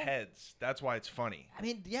normal-sized small. heads. That's why it's funny. I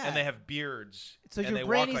mean, yeah. And they have beards. So and your they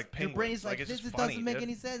brain walk is like penguins. your brain is like it's this just doesn't funny, make dude.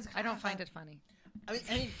 any sense. I don't find it funny. I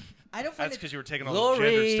mean, I don't find That's it. because you were taking all those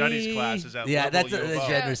gender Lori. studies classes at Yeah, Liberal that's U of a O.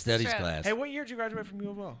 gender True, studies true. class. Hey, what year did you graduate from U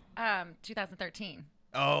of O? 2013.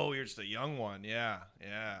 Oh, you're just a young one. Yeah,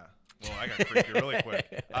 yeah. Well, I got creepy really quick.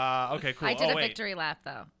 Okay, cool. I did oh, a wait. victory lap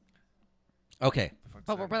though. Okay.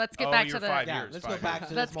 But let's get Oh, back you're to the. 5 Yeah, years. let's 5 go back years.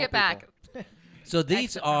 to Let's the get small back. people. So these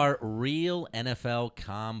Exit are real NFL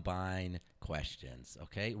Combine questions,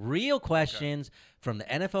 okay? Real questions from the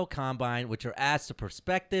NFL Combine, which are asked to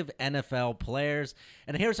prospective NFL players.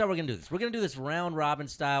 And here's how we're going to do this. We're going to do this round-robin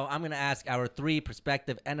style. I'm going to ask our 3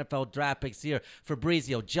 prospective NFL draft picks here,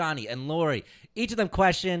 Fabrizio, Johnny, and Lori. Each of them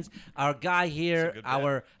questions. Our guy here, That's a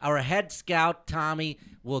good our head scout, Tommy,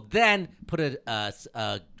 will then put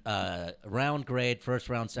a round grade, first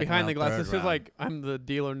round, second Behind round, the glass, third this is round. like I'm the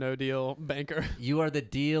deal or no deal banker. You are the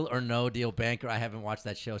deal or no deal banker. I haven't watched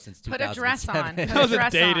that show since Put a 2007. dress on. Put That was a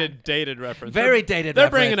dress dated reference. Very dated They're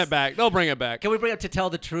reference. bringing it back. They'll bring it back. Can we bring up To Tell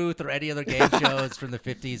the Truth or any other game shows from the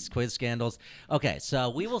 50s, quiz scandals? Okay, so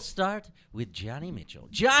we will start with Johnny Mitchell.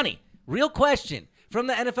 Johnny, real question from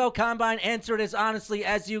the NFL Combine. Answer it as honestly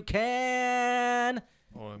as you can.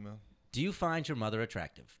 Oh, man. Do you find your mother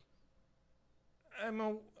attractive? Oh, man,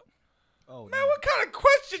 no. what kind of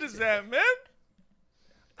question is that, man?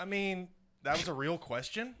 I mean, that was a real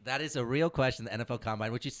question? That is a real question, the NFL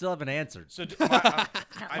Combine, which you still haven't answered. So, Why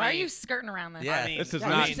are you skirting around this? Yeah. This is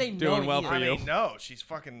not doing well for you. No, she's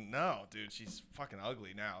fucking dude. She's fucking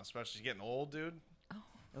ugly now, especially she's getting old, dude.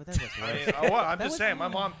 Oh, that was worse. I'm That just was saying, my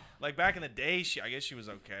hard. mom, like back in the day, I guess she was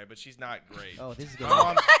okay, but she's not great. Oh, this is my getting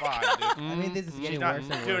mom's fine, dude. I mean, this is She's getting not- worse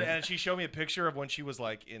and dude. worse. And she showed me a picture of when she was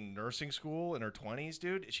like in nursing school in her 20s,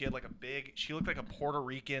 dude. She had like she looked like a Puerto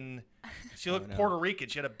Rican. She looked no. Puerto Rican.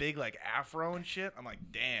 She had a big like afro and shit. I'm like,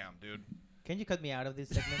 damn, dude. Can you cut me out of this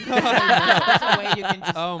segment? There's a way you can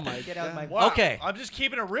just Oh my get out of my. Wow, Okay. I'm just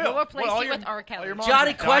keeping it real. We'll replace all you your- with R. Kelly. all your moms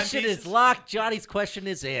Johnny, are dime question pieces? is locked. Johnny's question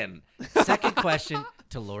is in. Second question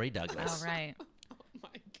to Lori Douglas. All right.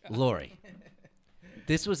 Lori,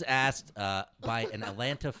 this was asked by an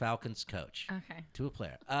Atlanta Falcons coach Okay. to a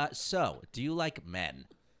player. So, do you like men?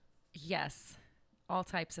 Yes. All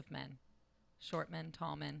types of men. Short men,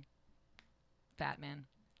 tall men, fat men.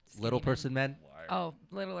 skinny Little men. person men? Oh,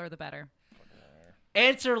 littler the better.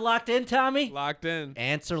 Answer locked in, Tommy? Locked in.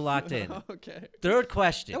 Answer locked in. Okay. Third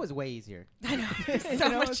question. That was way easier. I know. You So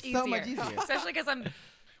know, much easier. so much easier. Especially because I'm.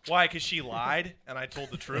 Why? Because she lied and I told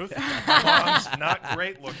the truth. My mom's not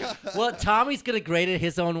great looking. Well, Tommy's going to grade it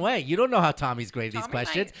his own way. You don't know how Tommy's graded these Tommy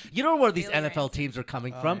questions. might You don't know where these really NFL teams are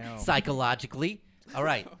coming Oh, from no. psychologically. All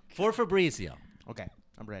right. For Fabrizio. Okay,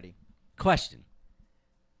 I'm ready. Question.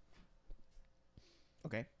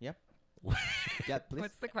 Okay. Yep. Yep. Please.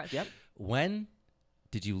 What's the question? Yep. When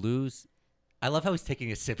did you lose? I love how he's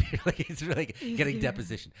taking a sip here. Like he's really getting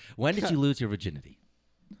deposition. When did you lose your virginity?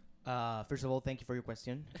 First of all, thank you for your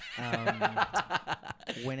question.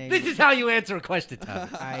 When I This is how you answer a question,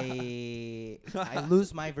 Tommy. I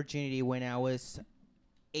lose my virginity when I was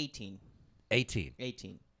 18. 18.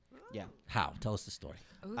 18. Yeah. How? Tell us the story.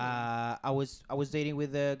 I was dating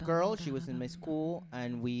with a girl. She was in my school,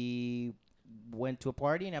 and we went to a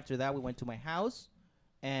party. And after that, we went to my house,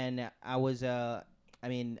 and I was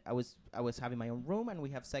having my own room, and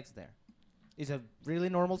we have sex there. It's a really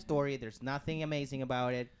normal story. There's nothing amazing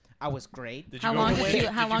about it. I was great. How long did you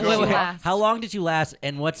last? How long did you last?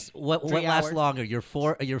 And what 3 lasts hours. longer? Your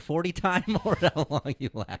 40 time or how long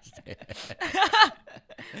you lasted?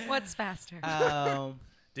 What's faster?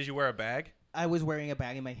 Did you wear a bag? I was wearing a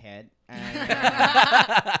bag in my head.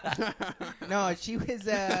 And, no, she was.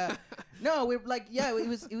 No, we're like, yeah, it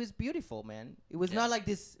was beautiful, man. It was not like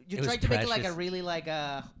this. You It was tried to make it like a precious. really like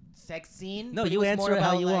a sex scene. No, but it you was answer more it how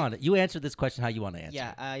about, you like- want it. You answer this question how you want to answer.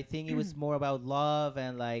 Yeah, I think it was more about love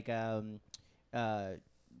and like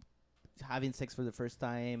having sex for the first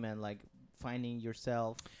time and like finding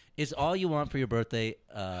yourself. Is all you want for your birthday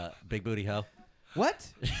big booty hoe? What?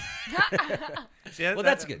 See, Well,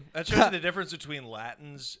 that's good. That shows you the difference between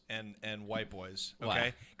Latins and white boys. Why?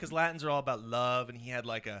 Okay, because Latins are all about love, and he had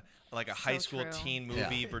like a high school true. teen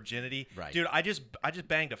movie virginity. Right. Dude, I just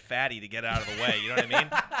banged a fatty to get out of the way. You know what I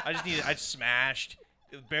mean? I smashed.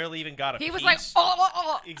 Barely even got a He piece. was like,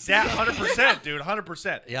 oh. Exactly, 100%, dude,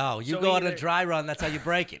 100%. Yo, you So go on a either- dry run. That's how you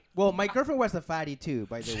break it. Well, my girlfriend was a fatty too,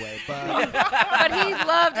 by the way. But But he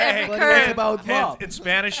loved every but curve. it's about love. In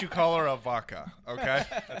Spanish, you call her a vaca. Okay,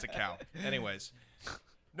 that's a cow. Anyways,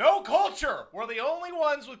 no culture. We're the only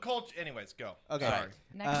ones with culture. Anyways, go. Okay. Sorry.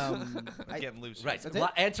 Next. I'm getting loose. Right. That's it?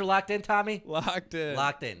 Answer locked in, Tommy? Locked in.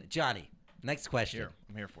 Locked in. Johnny, next question. Here,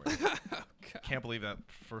 I'm here for you. Can't believe that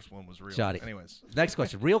first one was real. Johnny. Anyways, Next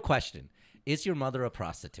question. Real question. Is your mother a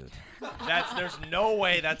prostitute? there's no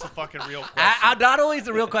way that's a fucking real question. Not only is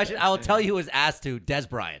it a real question, I will tell you who was asked to Des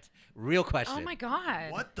Bryant. Real question. Oh my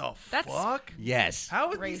God. What the That's fuck? Yes.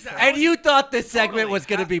 How is these? And you thought this segment Totally. was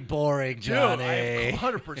going to be boring, Johnny. Dude,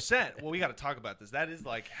 100%. Well, we got to talk about this. That is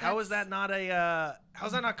like, how is that not a?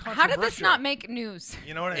 How's that not How controversial? did this not make news?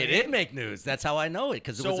 You know what I mean? It did make news. That's how I know it,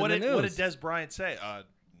 because it So was what in the did news. what did Des Bryant say?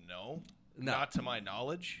 No, No. not to my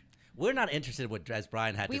knowledge. We're not interested in what Des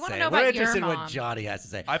Bryant had We to wanna say. know We're about your interested in what mom. Johnny has to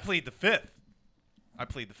say. I plead the fifth.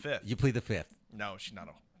 You plead the fifth. No, she's not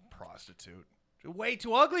a prostitute. She's way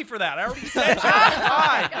too ugly for that. I already said she was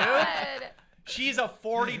fine, dude. She's a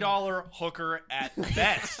 $40 hooker at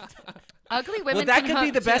best. Ugly women. Well, that can could be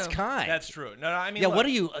hook, the best too. kind. That's true. No, I mean, Yeah, look, what are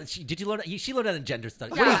you? Did you learn? She learned that in gender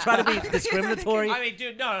studies. What are you trying to be discriminatory? I mean,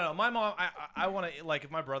 dude, no. My mom, I want to, like, if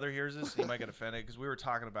my brother hears this, he might get offended because we were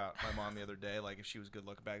talking about my mom the other day, like, if she was good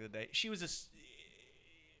looking back in the day. She was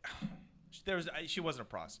she wasn't a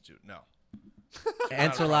prostitute, no.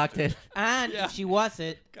 Answer locked in. And if she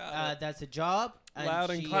wasn't, that's a job. And Loud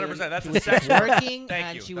and she, clear. 100%. That's she a was sex working, Thank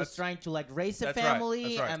and you. she was That's- trying to like raise a that's right. family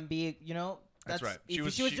That's right. and be, you know. That's right.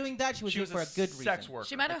 If she was doing that, she was doing it for a good reason. sex worker.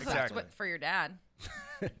 She might have exactly. hooked for your dad.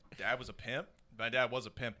 Dad was a pimp. My dad was a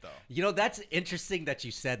pimp, though. You know, that's interesting that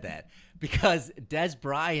you said that because Des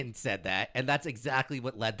Bryant said that, and that's exactly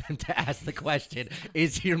what led them to ask the question,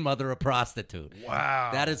 is your mother a prostitute? Wow.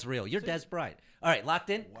 That is real. You're Des Bryant. All right, locked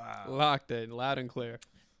in? Wow. Locked in, loud and clear.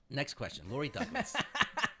 Next question, Lori Douglas.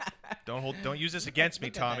 Don't use this against me,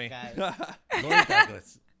 Tommy. Lori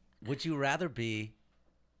Douglas, would you rather be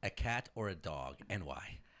a cat or a dog, and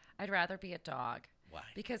why? I'd rather be a dog. Why?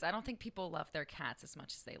 Because I don't think people love their cats as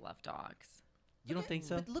much as they love dogs. You don't think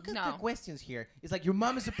so? But look at No. the questions here. It's like your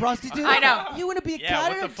mom is a prostitute. I know. You want to be a Yeah, cat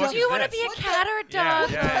what or the a fuck dog? Do you want to this? be a cat or a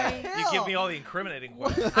dog? Yeah. You give hell? me all the incriminating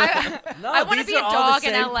questions. I want to these be a are all dog the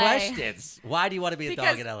in same LA. questions. Why do you want to be a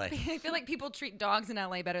Because dog in LA? I feel like people treat dogs in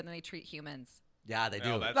LA better than they treat humans. Yeah, they do.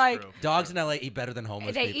 No, that's Like- true. Dogs in LA eat better than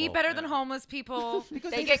homeless They people. eat better than homeless people. Because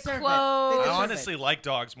they they get deserve it. clothes. They I deserve honestly like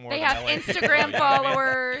dogs more They than have LA people, Instagram you know what I mean?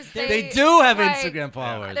 followers. They do have right. Instagram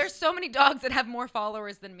followers. There's so many dogs that have more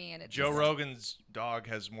followers than me, and it's Joe Rogan's dog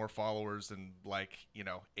has more followers than, like,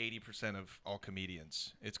 80% of all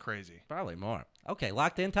comedians. It's crazy. Probably more. Okay,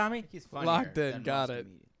 locked in, Tommy? He's funnier Locked in, than got most it.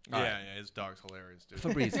 comedians. Yeah, his dog's hilarious, dude.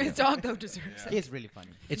 Fabrizio. His dog though deserves it. He's really funny.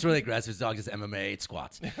 It's really aggressive. His dog is MMA. It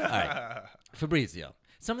squats. All right. Fabrizio.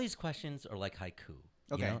 Some of these questions are like haiku.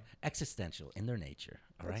 Okay. You know? Existential in their nature.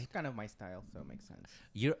 All That's right. kind of my style, so it makes sense.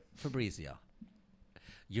 You're Fabrizio.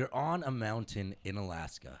 You're on a mountain in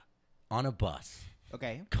Alaska on a bus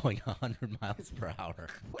Okay. going 100 miles per hour.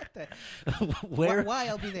 What the? Where? Why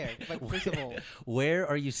I'll be there? But first of all, Where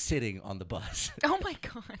are you sitting on the bus? Oh my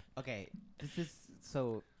god. okay, this is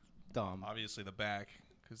so dumb. Obviously the back,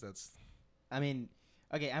 because that's... I mean,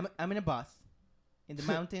 okay, I'm in a bus in the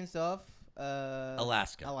mountains of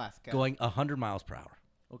Alaska. Alaska. Going 100 miles per hour.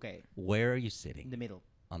 Okay, Where are you sitting in the middle.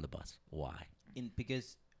 on the bus? Why?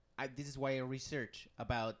 Because this is why I research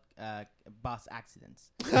about bus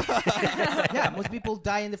accidents. Yeah, most people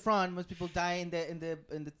die in the front. Most people die in the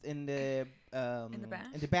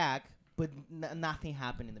back, but nothing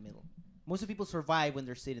happened in the middle. Most of people survive when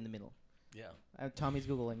they're sitting in the middle. Yeah. Tommy's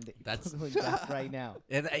googling, That's- Googling that right now.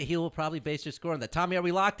 And he will probably base your score on that. Tommy, are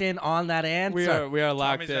we locked in on that answer? We are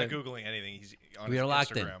locked Tommy's in. not Googling anything. He's on We his are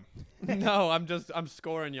locked in. Instagram. No, I'm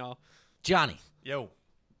scoring y'all. Johnny, Yo,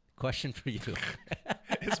 question for you.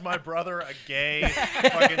 is my brother a gay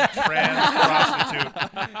fucking trans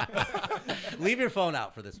prostitute? Leave your phone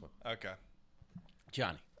out for this one. Okay.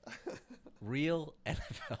 Johnny, real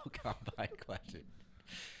NFL Combine question.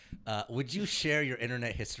 Would you share your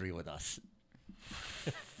internet history with us?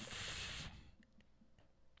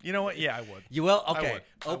 You know what? Yeah, I would. You will? I Okay. would.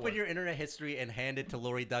 I Open would. your internet history and hand it to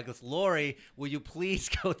Lori Douglas. Lori, will you please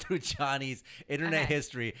go through Johnny's internet Okay.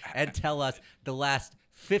 history and tell us the last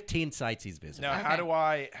 15 sites he's visited? Now, how do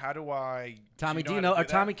I? Tommy, do you how know? to Or do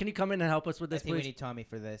that? Tommy, can you come in and help us with I this, think we please? need Tommy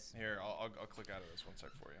for this. Here, I'll click out of this one sec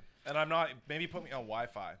for you. And I'm not. Maybe put me on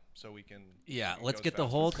Wi-Fi so we can. Yeah, we can let's go get the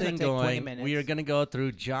fast. whole It's gonna thing take 20 going. minutes. We are going to go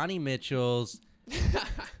through Johnny Mitchell's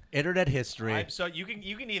internet history. So you can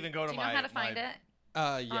even go to Do you know my. how to find my- it? Yeah,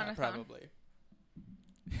 On a phone? probably.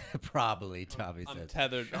 Probably, Tommy I'm says.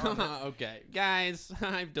 tethered. Okay, guys,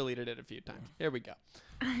 I've deleted it a few times. Here we go.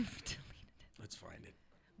 Let's find it.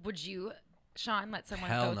 Would you, Sean, let someone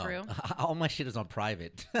Hell go no. through? All my shit is on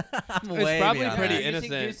private. I'm It's way probably beyond pretty that.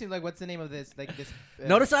 innocent. You seem like, what's the name of this? Like this.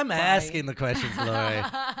 Notice I'm spy- asking the questions, Lori.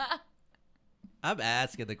 I'm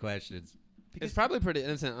asking the questions. It's probably pretty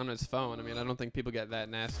innocent on his phone. I mean, I don't think people get that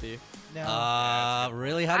nasty. No.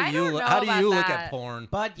 Really? How do I you don't look? know How do about you look that. at porn?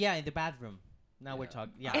 But yeah, in the bathroom. Now we're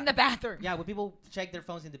talking. Yeah. In the bathroom. Yeah, when people check their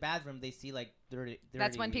phones in the bathroom, they see like dirty.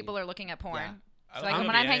 That's when people are looking at porn. Yeah. I So don't like look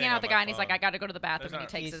when at I'm hanging anything out on with the my guy and he's like, phone. I got to go to the bathroom, and he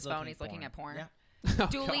There's takes He's his phone, looking he's looking porn. at porn. Yeah.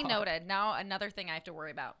 Duly noted. Now another thing I have to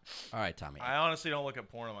worry about. All right, Tommy. I honestly don't look at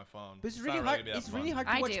porn on my phone. But it's not really really hard. gonna be that It's fun. really hard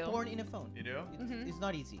to I watch do. porn in a phone. You do? It's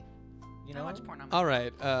not easy. You know. I watch porn on my All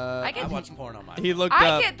right. I get I watch porn on my He phone. looked I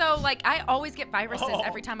up. get though, like I always get viruses Oh.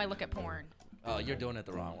 every time I look at porn. Oh, you're doing it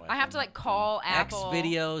the wrong way. I have to like call X Apple.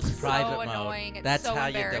 videos, so private annoying. mode. It's That's so how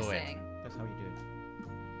you do it. embarrassing. That's how you do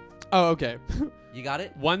it. Oh, okay. You got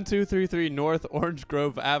it? 1233 North Orange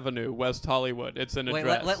Grove Avenue, West Hollywood. It's an Wait,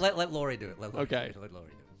 address. let Lori do it. Let Lori Okay. do it. Let Lori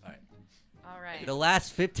do it. All right. All right. The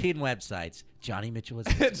last 15 websites, Johnny Mitchell was.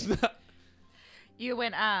 It's not. You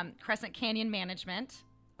went Crescent Canyon Management.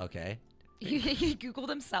 Okay. He Googled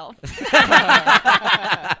himself.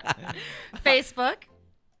 Facebook.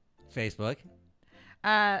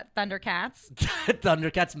 Thundercats.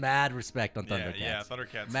 Thundercats, mad respect on Thundercats. Yeah,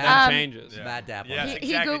 Thundercats. Mad changes. Yeah. Mad dapple. Yes, He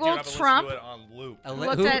exactly. Googled Dude, I've been Trump. listening to it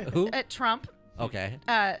on loop. Looked Who? at Trump. Okay.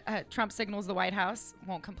 Trump signals the White House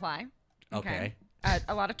won't comply. Okay.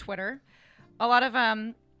 A lot of Twitter. A lot of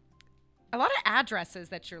addresses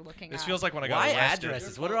that you're looking at. This feels like when I got Why arrested.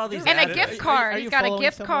 addresses? What are all these And a addresses? gift card. Are He's you got a following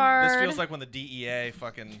gift someone? card. This feels like when the DEA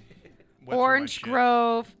fucking went through my Orange shit.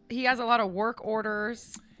 Grove. He has a lot of work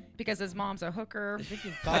orders because his mom's a hooker.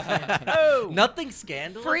 Nothing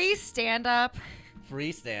scandalous. Free stand-up.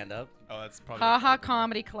 Free stand-up. Oh, that's probably. Haha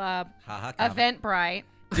Comedy Club. Haha Comedy. Eventbrite.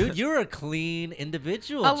 Dude, you're a clean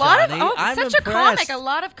individual, A lot Johnny. of I'm such impressed. a comic. A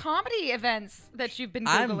lot of comedy events that you've been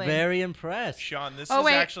Googling. I'm very impressed. Sean, this Oh, is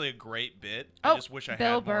wait. actually a great bit. I Oh, just wish I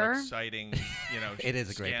Bill had more Burr. exciting, It is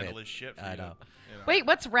a great bit. scandalous shit for I you. know. You know. Wait,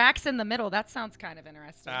 what's Racks in the Middle? That sounds kind of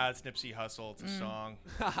interesting. It's Nipsey Hussle. It's a song.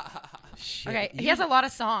 Shit. Okay, he has a lot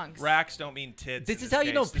of songs. Racks don't mean tits. This in is how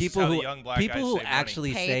you know case. This is people how the who young black people guys who save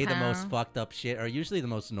actually money. say the most PayPal. fucked up shit are usually the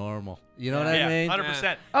most normal. You know what I Yeah, mean?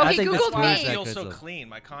 100%. Oh, I he think this Googled proves me. I that, feel so Crystal. clean.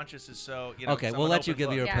 My conscience is so. Okay, 'cause I'm we'll an let you open give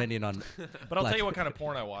book. your Yeah. opinion on. But I'll Black tell you what people. kind of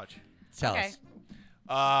porn I watch. Tell Okay.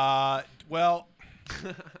 us. Well,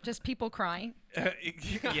 Just people crying.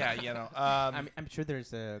 yeah, you know. I'm sure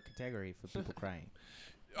there's a category for people crying.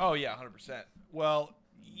 Oh yeah, 100%. Well,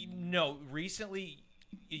 no, recently,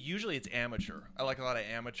 usually it's amateur. I like a lot of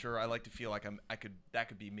amateur. I like to feel like that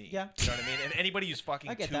could be me. Yeah. You know what I mean? And anybody who's fucking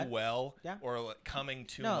I get too that. well Yeah. or like coming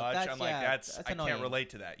too No, much, that's- I'm like, yeah, that's I annoying. can't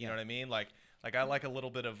relate to that. You Yeah. know what I mean? Like I like a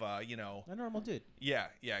little bit of A normal dude. yeah,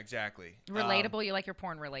 exactly. Relatable. You like your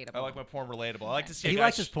porn relatable. I like my porn relatable. I like to see He a guy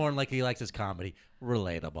likes his porn like he likes his comedy.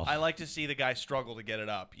 Relatable. I like to see the guy struggle to get it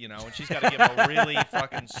up, you know, and she's got to give him a really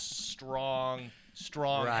fucking strong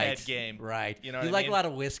head game. Right. You know you what I like mean? a lot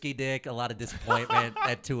of whiskey dick, a lot of disappointment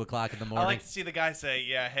at 2:00 in the I morning. like to see the guy say,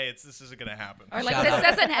 "Yeah, hey, this isn't gonna happen." Or like, Shout this out-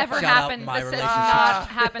 doesn't ever shout out happen. my This has relationship. not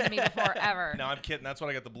happened to me before, ever. No, I'm kidding. That's what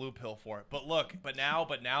I got the blue pill for. But look, but now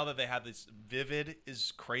that they have this, Vivid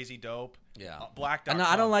is crazy dope. Yeah. Black.com.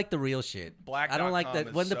 I don't like the real shit. Black.com I don't like that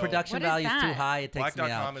is when the so- production What is value is too that? high. It takes me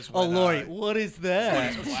Black.com out. is Oh, when, Lori, what is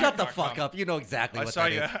that? what is Shut the Black.com? fuck up. You know exactly I what saw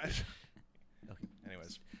that you. is.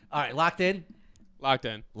 Anyways, All right, locked in. Locked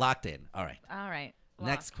in. Locked in. All right. All right.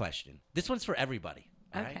 Next question. This one's for everybody.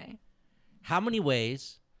 all right? Okay. How many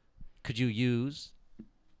ways could you use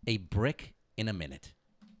a brick in a minute?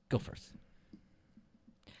 Go first.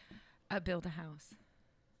 Build a house.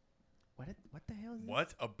 What the hell is this?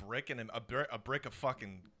 what a brick and a brick of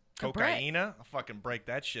fucking A brick. cocaine? I'll fucking break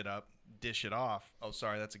that shit up, dish it off. Oh,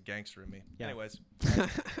 sorry, that's a gangster in me. Yeah. Anyways,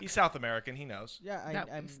 he's South American. He knows. Yeah, That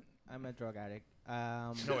I'm a drug addict.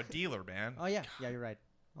 No, a dealer, man. Oh yeah, you're right.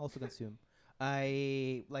 Also consume.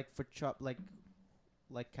 I like for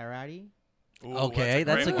like karate. Ooh, Okay,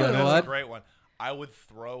 that's a great good That's one. a great one. I would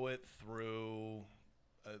throw it through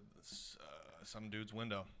some dude's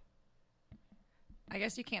window. I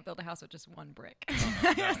guess you can't build a house with just one brick. no,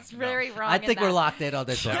 It's no. very wrong. I in think we're that. locked in on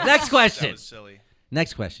this one. Next question. That was silly.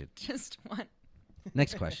 Next question. Just one.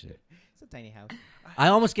 Next question. It's a tiny house. I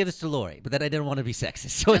almost gave this to Lori, but then I didn't want to be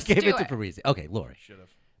sexist, so Just I gave do it to it. Parisi. Okay, Lori. Should have.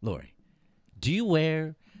 Lori, do you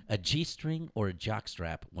wear a G-string or a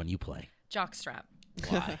jockstrap when you play? Jockstrap.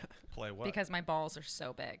 Why? Play what? Because my balls are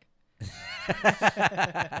so big.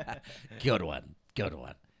 Good one. Good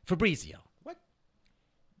one. Fabrizio. What?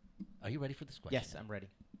 Are you ready for this question? Yes, I'm ready.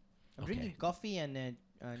 I'm Okay. drinking coffee and And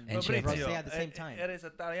rosé champagne. at the same time. Eres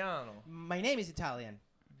italiano. My name is Italian,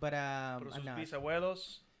 but Pero I'm sus not.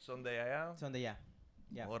 bisabuelos son de allá. So yeah,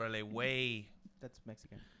 yeah, Órale, way. that's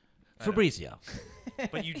Mexican. Fabrizio.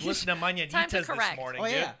 But you listen to Time to Mañanitas this correct. morning, Oh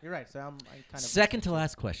dude. yeah, you're right. So I'm kind of Second to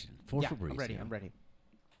last question for yeah, Fabrizio. I'm ready. I'm ready.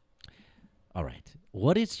 All right.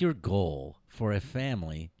 What is your goal for a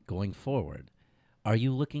family going forward? Are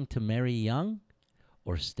you looking to marry young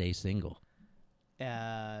or stay single?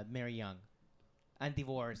 Marry young, and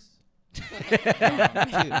divorce.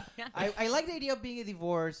 I like the idea of being a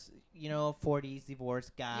divorce. 40s divorce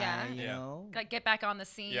guy. Yeah. You Yeah. know. Like get back on the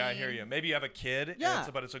scene. Yeah, I hear you. Maybe you have a kid, Yeah.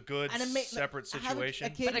 but it's a good And separate have situation. A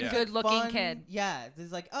kid But a and it's good-looking fun. kid. Yeah,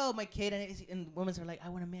 it's like, oh, my kid, and women are like, I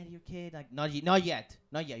want to marry your kid. Like, not yet.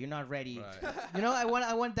 You're not ready. Right.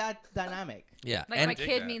 I want that dynamic. Yeah. Like and my Dig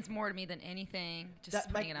kid that. means more to me than anything. Just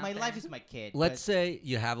That, putting it out my there. life is my kid. let's but- say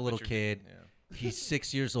you have a little your- kid. yeah. He's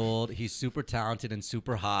 6 years old. He's super talented and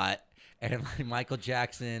super hot. and like Michael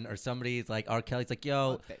Jackson or somebody's like R. Kelly's like,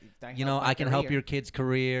 yo, that you know, helped my I can help career. your kid's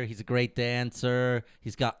career. He's a great dancer.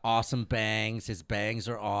 He's got awesome bangs. His bangs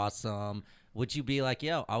are awesome. Would you be like,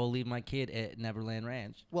 yo, I will leave my kid at Neverland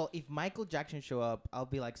Ranch? Well, if Michael Jackson show up, I'll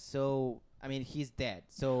be like, so. I mean, he's dead.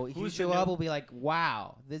 So if Who's he the show up, new- we'll be like,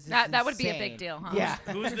 wow, this is That would be a insane. big deal, huh? Yeah.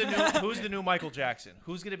 Who's the new Michael Jackson?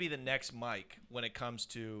 Who's gonna be the next Mike when it comes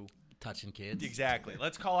to touching kids? Exactly.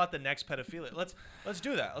 Let's call out the next pedophilia. Let's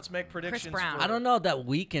do that. Let's make predictions. Brown. for- I don't know that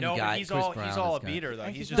Weekend No, but guy. he's Chris all- Brown he's all is a gonna- beater, though.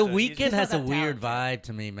 He's The just a- Weeknd he's has just a not weird talented. vibe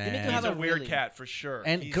to me, need man. to He's have a a weird really- cat for sure.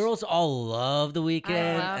 And He's- girls all love The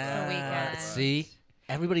Weeknd. love The Weeknd. See,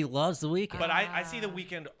 everybody loves The Weeknd. But I see the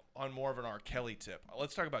Weeknd on more of an R. Kelly tip.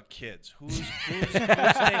 Let's talk about kids. Who's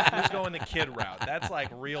going the kid route? That's like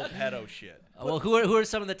real pedo shit. Well, who are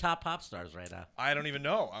some of the top pop stars right now? I don't even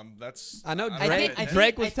know. I know don't Drake. get it.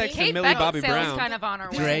 Drake was I think- texting Kate Millie Bobby Beckinsale's Brown. kind of on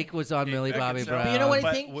her way. Drake was on Kate Millie Bobby Beckinsale. Brown. But you know what I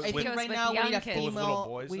But think? with- I think Goes right with now we young need a kids. Full of little female.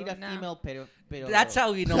 boys, We need a though? female pedo. That's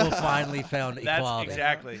how you know we finally found That's equality.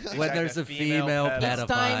 exactly. When there's a female It's time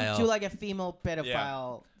pedophile. to like a female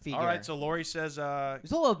pedophile figure. All right, so Lori says.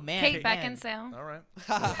 it's all about man. Kate man. Beckinsale. All right.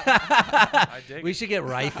 I dig We it. should get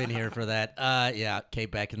Rife in here for that. Yeah,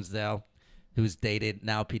 Kate Beckinsale, who's dated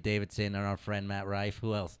now Pete Davidson and our friend Matt Rife.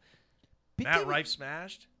 Who else? Matt Rife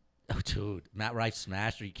smashed. Oh, dude, Matt Rife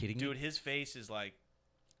smashed. Are you kidding me? Dude, his face is like.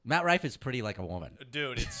 Matt Rife is pretty like a woman.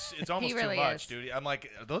 Dude, it's almost really too much, is. dude. I'm like,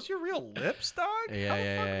 are those your real lips, dog? Yeah, How the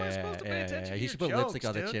yeah, fuck yeah, am I supposed to pay yeah, attention yeah. to You your should put jokes, lipstick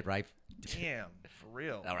on that dude? shit, Rife. Damn, for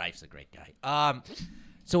real. No, Rife's a great guy.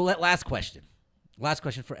 So last question. Last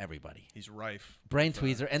question for everybody. He's Rife. Brain for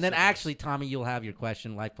tweezer. And then syphilis. actually, Tommy, you'll have your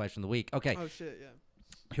question, life question of the week. Okay. Oh shit, yeah.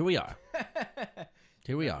 Here we are.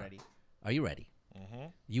 Here we I'm are. ready. Are you ready? Mm-hmm.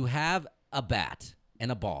 You have a bat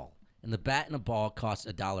and a ball, and the bat and a ball costs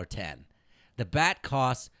 $1.10. The bat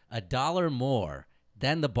costs $1 more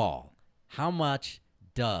than the ball. How much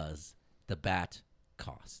does the bat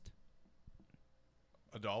cost?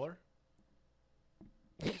 $1?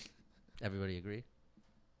 Everybody agree?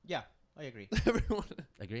 Yeah, I agree. Everyone.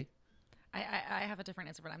 Agree? I have a different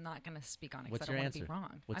answer, but I'm not going to speak on it What's because I don't your want to be answer?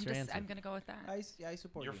 wrong. What's I'm your just answer? I'm going to go with that. I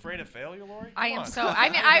support You're you. afraid of failure, Lori? I Come am on. so. I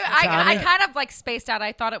mean, I Tommy? kind of like spaced out.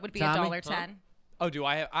 I thought it would be Tommy? $1.10. Oh, do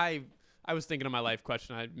I was thinking of my life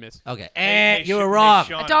question. I missed. Okay. Hey, And you were Hey, wrong.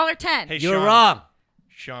 Sean. $1.10. Hey, You were Sean. wrong.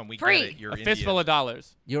 Sean, we Free. get it. You're A fistful Indian. of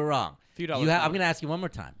dollars. You're wrong. Few dollars I'm more. going to ask you one more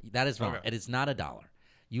time. That is wrong. Okay. It is not $1.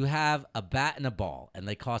 You have a bat and a ball, and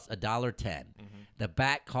they cost $1.10. The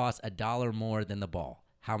bat costs $1 more than the ball.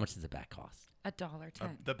 How much does the bat cost?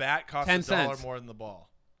 $1.10. The bat costs 10 $1 cents. more than the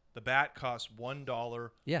ball. The bat costs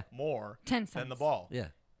 $1 Yeah. more 10 than the cents. ball. Yeah.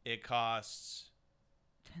 It costs.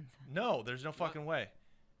 10 cents. No, there's no fucking way.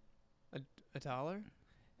 $1?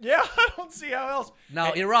 Yeah, I don't see how else. No,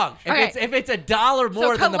 Hey, you're wrong. Okay. If it's $1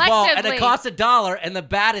 more than the ball, and it collectively- costs $1, and the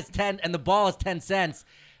bat is 10, and the ball is 10 cents,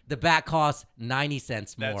 the bat costs 90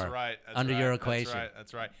 cents more. That's right. That's under right, your equation. That's right.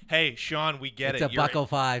 That's right. Hey, Sean, we get It's it. a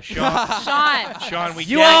 $1.05. Sean, Sean. Sean, we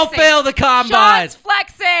You get all it. failed the combine. Sean's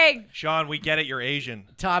flexing. Sean, we get it. You're Asian.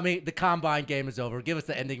 Tommy, the combine game is over. Give us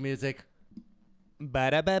the ending music.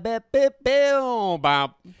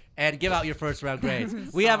 Ba-da-ba-ba-ba-ba-ba. And give out your first round grades.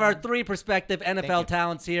 We have our 3 prospective NFL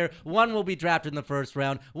talents here. One will be drafted in the first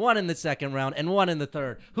round, one in the second round, and one in the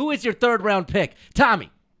third. Who is your third round pick?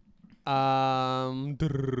 Tommy.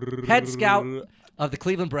 Head scout of the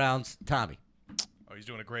Cleveland Browns, Tommy. Oh, he's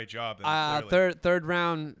doing a great job. Then, clearly. Third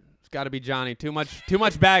round. It's got to be Johnny. Too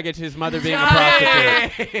much baggage. His mother being a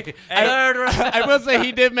prostitute. I will say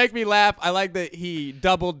he did make me laugh. I like that he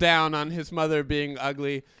doubled down on his mother being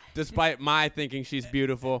ugly, despite my thinking she's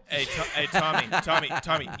beautiful. Hey, Tommy.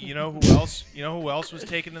 You know who else? You know who else was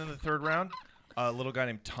taken in the third round? A little guy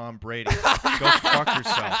named Tom Brady. Go fuck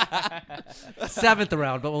yourself. 7th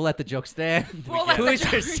round, but we'll let the joke stand. Who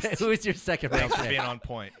is your second round Thanks for pick? being on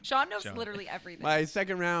point. Sean knows literally everything. My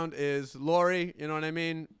second round is Lori. You know what I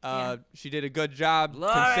mean? She did a good job.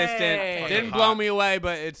 Lori! Consistent. Didn't Hot. blow me away,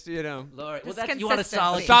 but it's, you know. Lori. Well, Just that's, you want a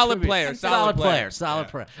solid, Solid contributor. player. Solid player. Yeah. Solid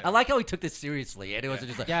player. I like how he took this seriously, and it wasn't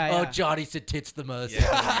just like, Yeah, oh, yeah. Johnny said tits the most.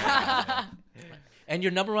 Yeah. And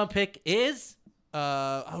your number 1 pick is?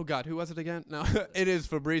 Oh God, who was it again? No, it is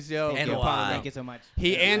Fabrizio. And Thank you. why? Thank you so much.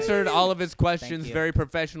 He answered all of his questions you. very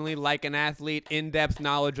professionally, like an athlete. In-depth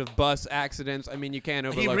knowledge of bus accidents. I mean, you can't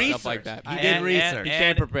overlook stuff like that. He did research. He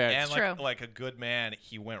came prepared. And It's like, true. like a good man,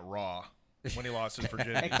 he went raw when he lost his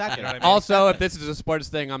virginity. Exactly. You know what I mean? Also, if this is a sports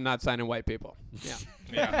thing, I'm not signing white people. Yeah.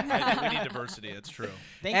 Yeah, we need diversity. That's true.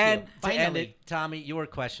 Thank And you. to end Finally. it, Tommy, your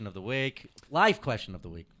question of the week, live question of the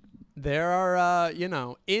week. There are,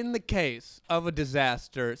 in the case of a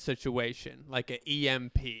disaster situation, like an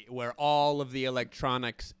EMP, where all of the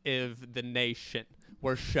electronics of the nation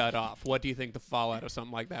were shut off, what do you think the fallout of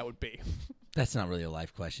something like that would be? That's not really a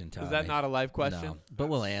life question, Tommy. Is that not a life question? No, but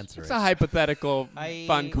we'll answer it's it. a hypothetical,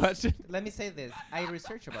 fun question. Let me say this. I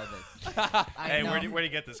researched about this. Hey, where do you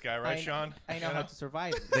get this guy, right, Sean? I know how to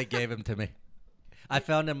survive. They gave him to me. I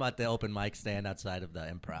found him at the open mic stand outside of the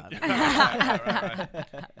Improv. Right.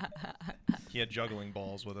 He had juggling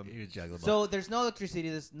balls with him. He was juggling balls. So there's no electricity.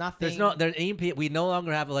 There's nothing. There's EMP. We no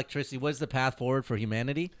longer have electricity. What is the path forward for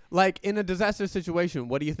humanity? Like in a disaster situation,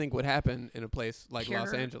 what do you think would happen in a place like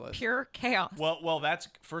Los Angeles? Pure chaos. Well, that's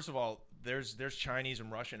first of all. There's Chinese and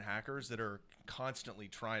Russian hackers that are constantly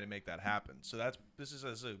trying to make that happen. So this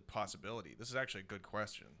is a possibility. This is actually a good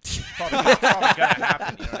question. It's probably gonna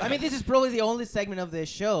happen. You know what I mean, this is probably the only segment of the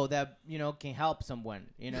show that can help someone.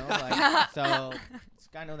 So it's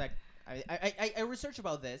kind of like I researched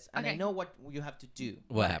about this and I know what you have to do.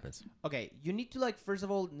 What happens? Okay, you need to first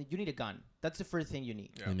of all you need a gun. That's the first thing you need.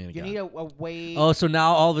 Yeah. You need a way. Oh, so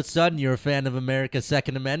now all of a sudden you're a fan of America's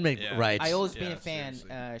Second Amendment rights. I always been a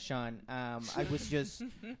fan, Sean. I was just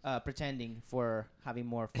pretending for having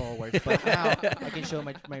more followers, but now I can show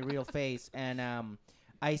my real face. And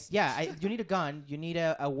you need a gun. You need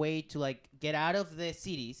a way to get out of the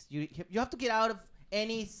cities. You have to get out of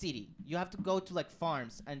any city. You have to go to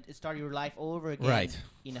farms and start your life all over again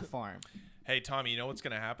in a farm. Hey, Tommy, you know what's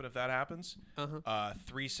going to happen if that happens?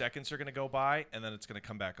 3 seconds are going to go by, and then it's going to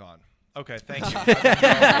come back on. Okay, thank you.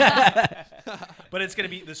 But it's going to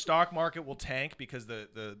be the stock market will tank because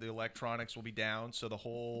the electronics will be down. So the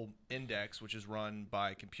whole index, which is run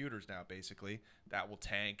by computers now, basically, that will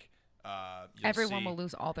tank. Everyone will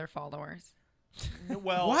lose all their followers.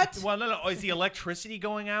 Well, what? Well, no. Is the electricity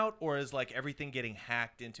going out, or is everything getting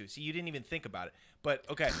hacked into? See, you didn't even think about it. But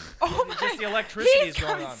okay, just the electricity is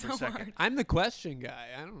going on for a second. I'm the question guy.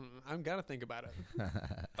 I've got to think about it.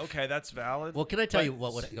 Okay, that's valid. Well, can I tell you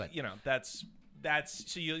what would that's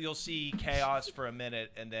so you'll see chaos for a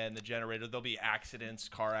minute, and then the generator. There'll be accidents,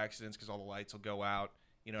 car accidents, because all the lights will go out.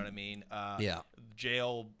 You know what I mean?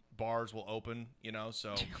 Jail. Bars will open,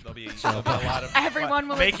 so there'll be a lot of everyone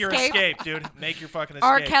will make your escape, dude. Make your fucking escape.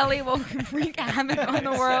 R. Kelly will wreak havoc on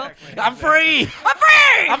the world. I'm free.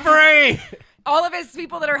 I'm free. All of his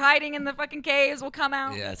people that are hiding in the fucking caves will come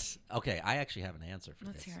out. Yes. Okay, I actually have an answer for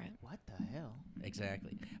Let's this. hear it. What the hell?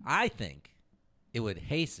 Exactly. I think it would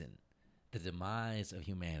hasten the demise of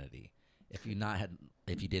humanity if you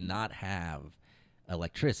did not have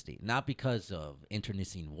electricity, not because of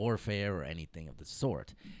internecine warfare or anything of the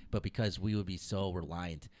sort, but because we would be so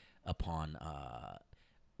reliant upon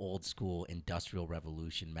old school industrial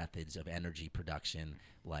revolution methods of energy production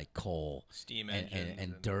like coal, steam engines,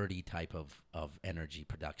 and dirty type of energy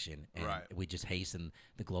production. And we just hasten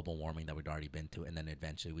the global warming that we'd already been to, and then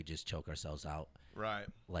eventually we just choke ourselves out. Right.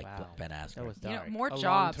 Like Ben Askren. That was dark. More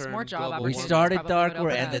jobs opportunities. We started dark,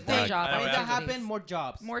 we're ended dark. When that happened, more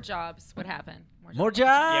jobs. More jobs would happen. More jobs.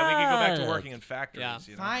 Yeah, we could go back to working in factories.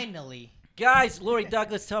 Yeah. Finally. Guys, Lori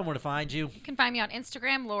Douglas, tell them where to find you. You can find me on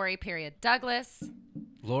Instagram, Lori.Douglas.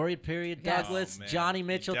 Lori.Douglas. Johnny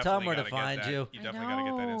Mitchell, tell them where to find you. You definitely got to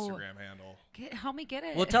get that Instagram handle. Help me get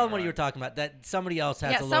it. Well, tell them what you were talking about. That somebody else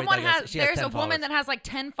has a Lori someone Douglas. has. She has There's 10 a woman followers. that has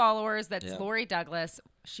 10 followers. That's Lori Douglas.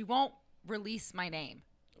 She won't release my name.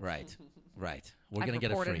 Right. We're I've going to get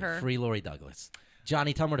reported free Lori Douglas.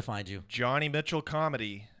 Johnny, tell them where to find you. Johnny Mitchell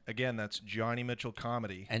Comedy. Again, that's Johnny Mitchell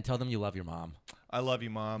Comedy. And tell them you love your mom. I love you,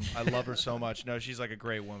 Mom. I love her so much. No, she's a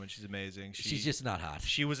great woman. She's amazing. She's just not hot.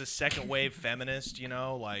 She was a second wave feminist, and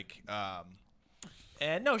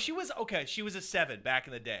no, she was okay. She was a 7 back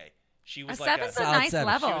in the day. She was a 7's a nice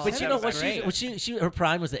level. But you know what? Her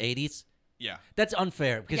prime was the 80s. Yeah. That's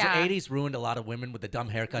unfair because the 80s ruined a lot and the dumb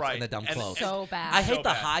haircuts and the dumb clothes. So bad. I hate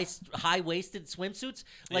the high-waisted swimsuits.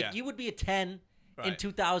 You would be a 10 in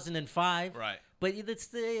 2005. Right. But it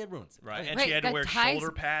ruins it. Right. And she had to wear shoulder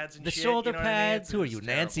pads and the shit. Shoulder you know what I mean? pads. Who are you,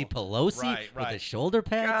 Nancy Pelosi? With the shoulder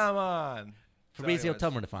pads? Come on. Fabrizio, tell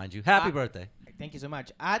me to find you. Happy birthday. Thank you so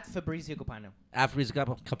much. At Fabrizio Capano. At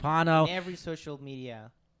Fabrizio Capano. In every social media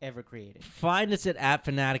ever created. Find us at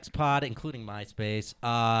Fanatics Pod, including MySpace.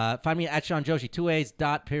 Find me at Sean Joshi, 2 A's,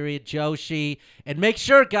 Joshi. And make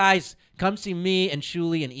sure, guys, come see me and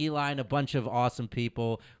Shuli and Eli and a bunch of awesome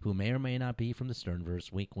people who may or may not be from the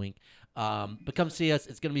Sternverse. Wink, wink. But come see us.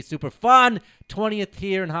 It's going to be super fun. 20th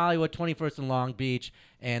here in Hollywood, 21st in Long Beach,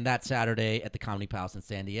 and that Saturday at the Comedy Palace in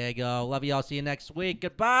San Diego. Love you all. See you next week.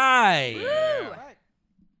 Goodbye. Woo!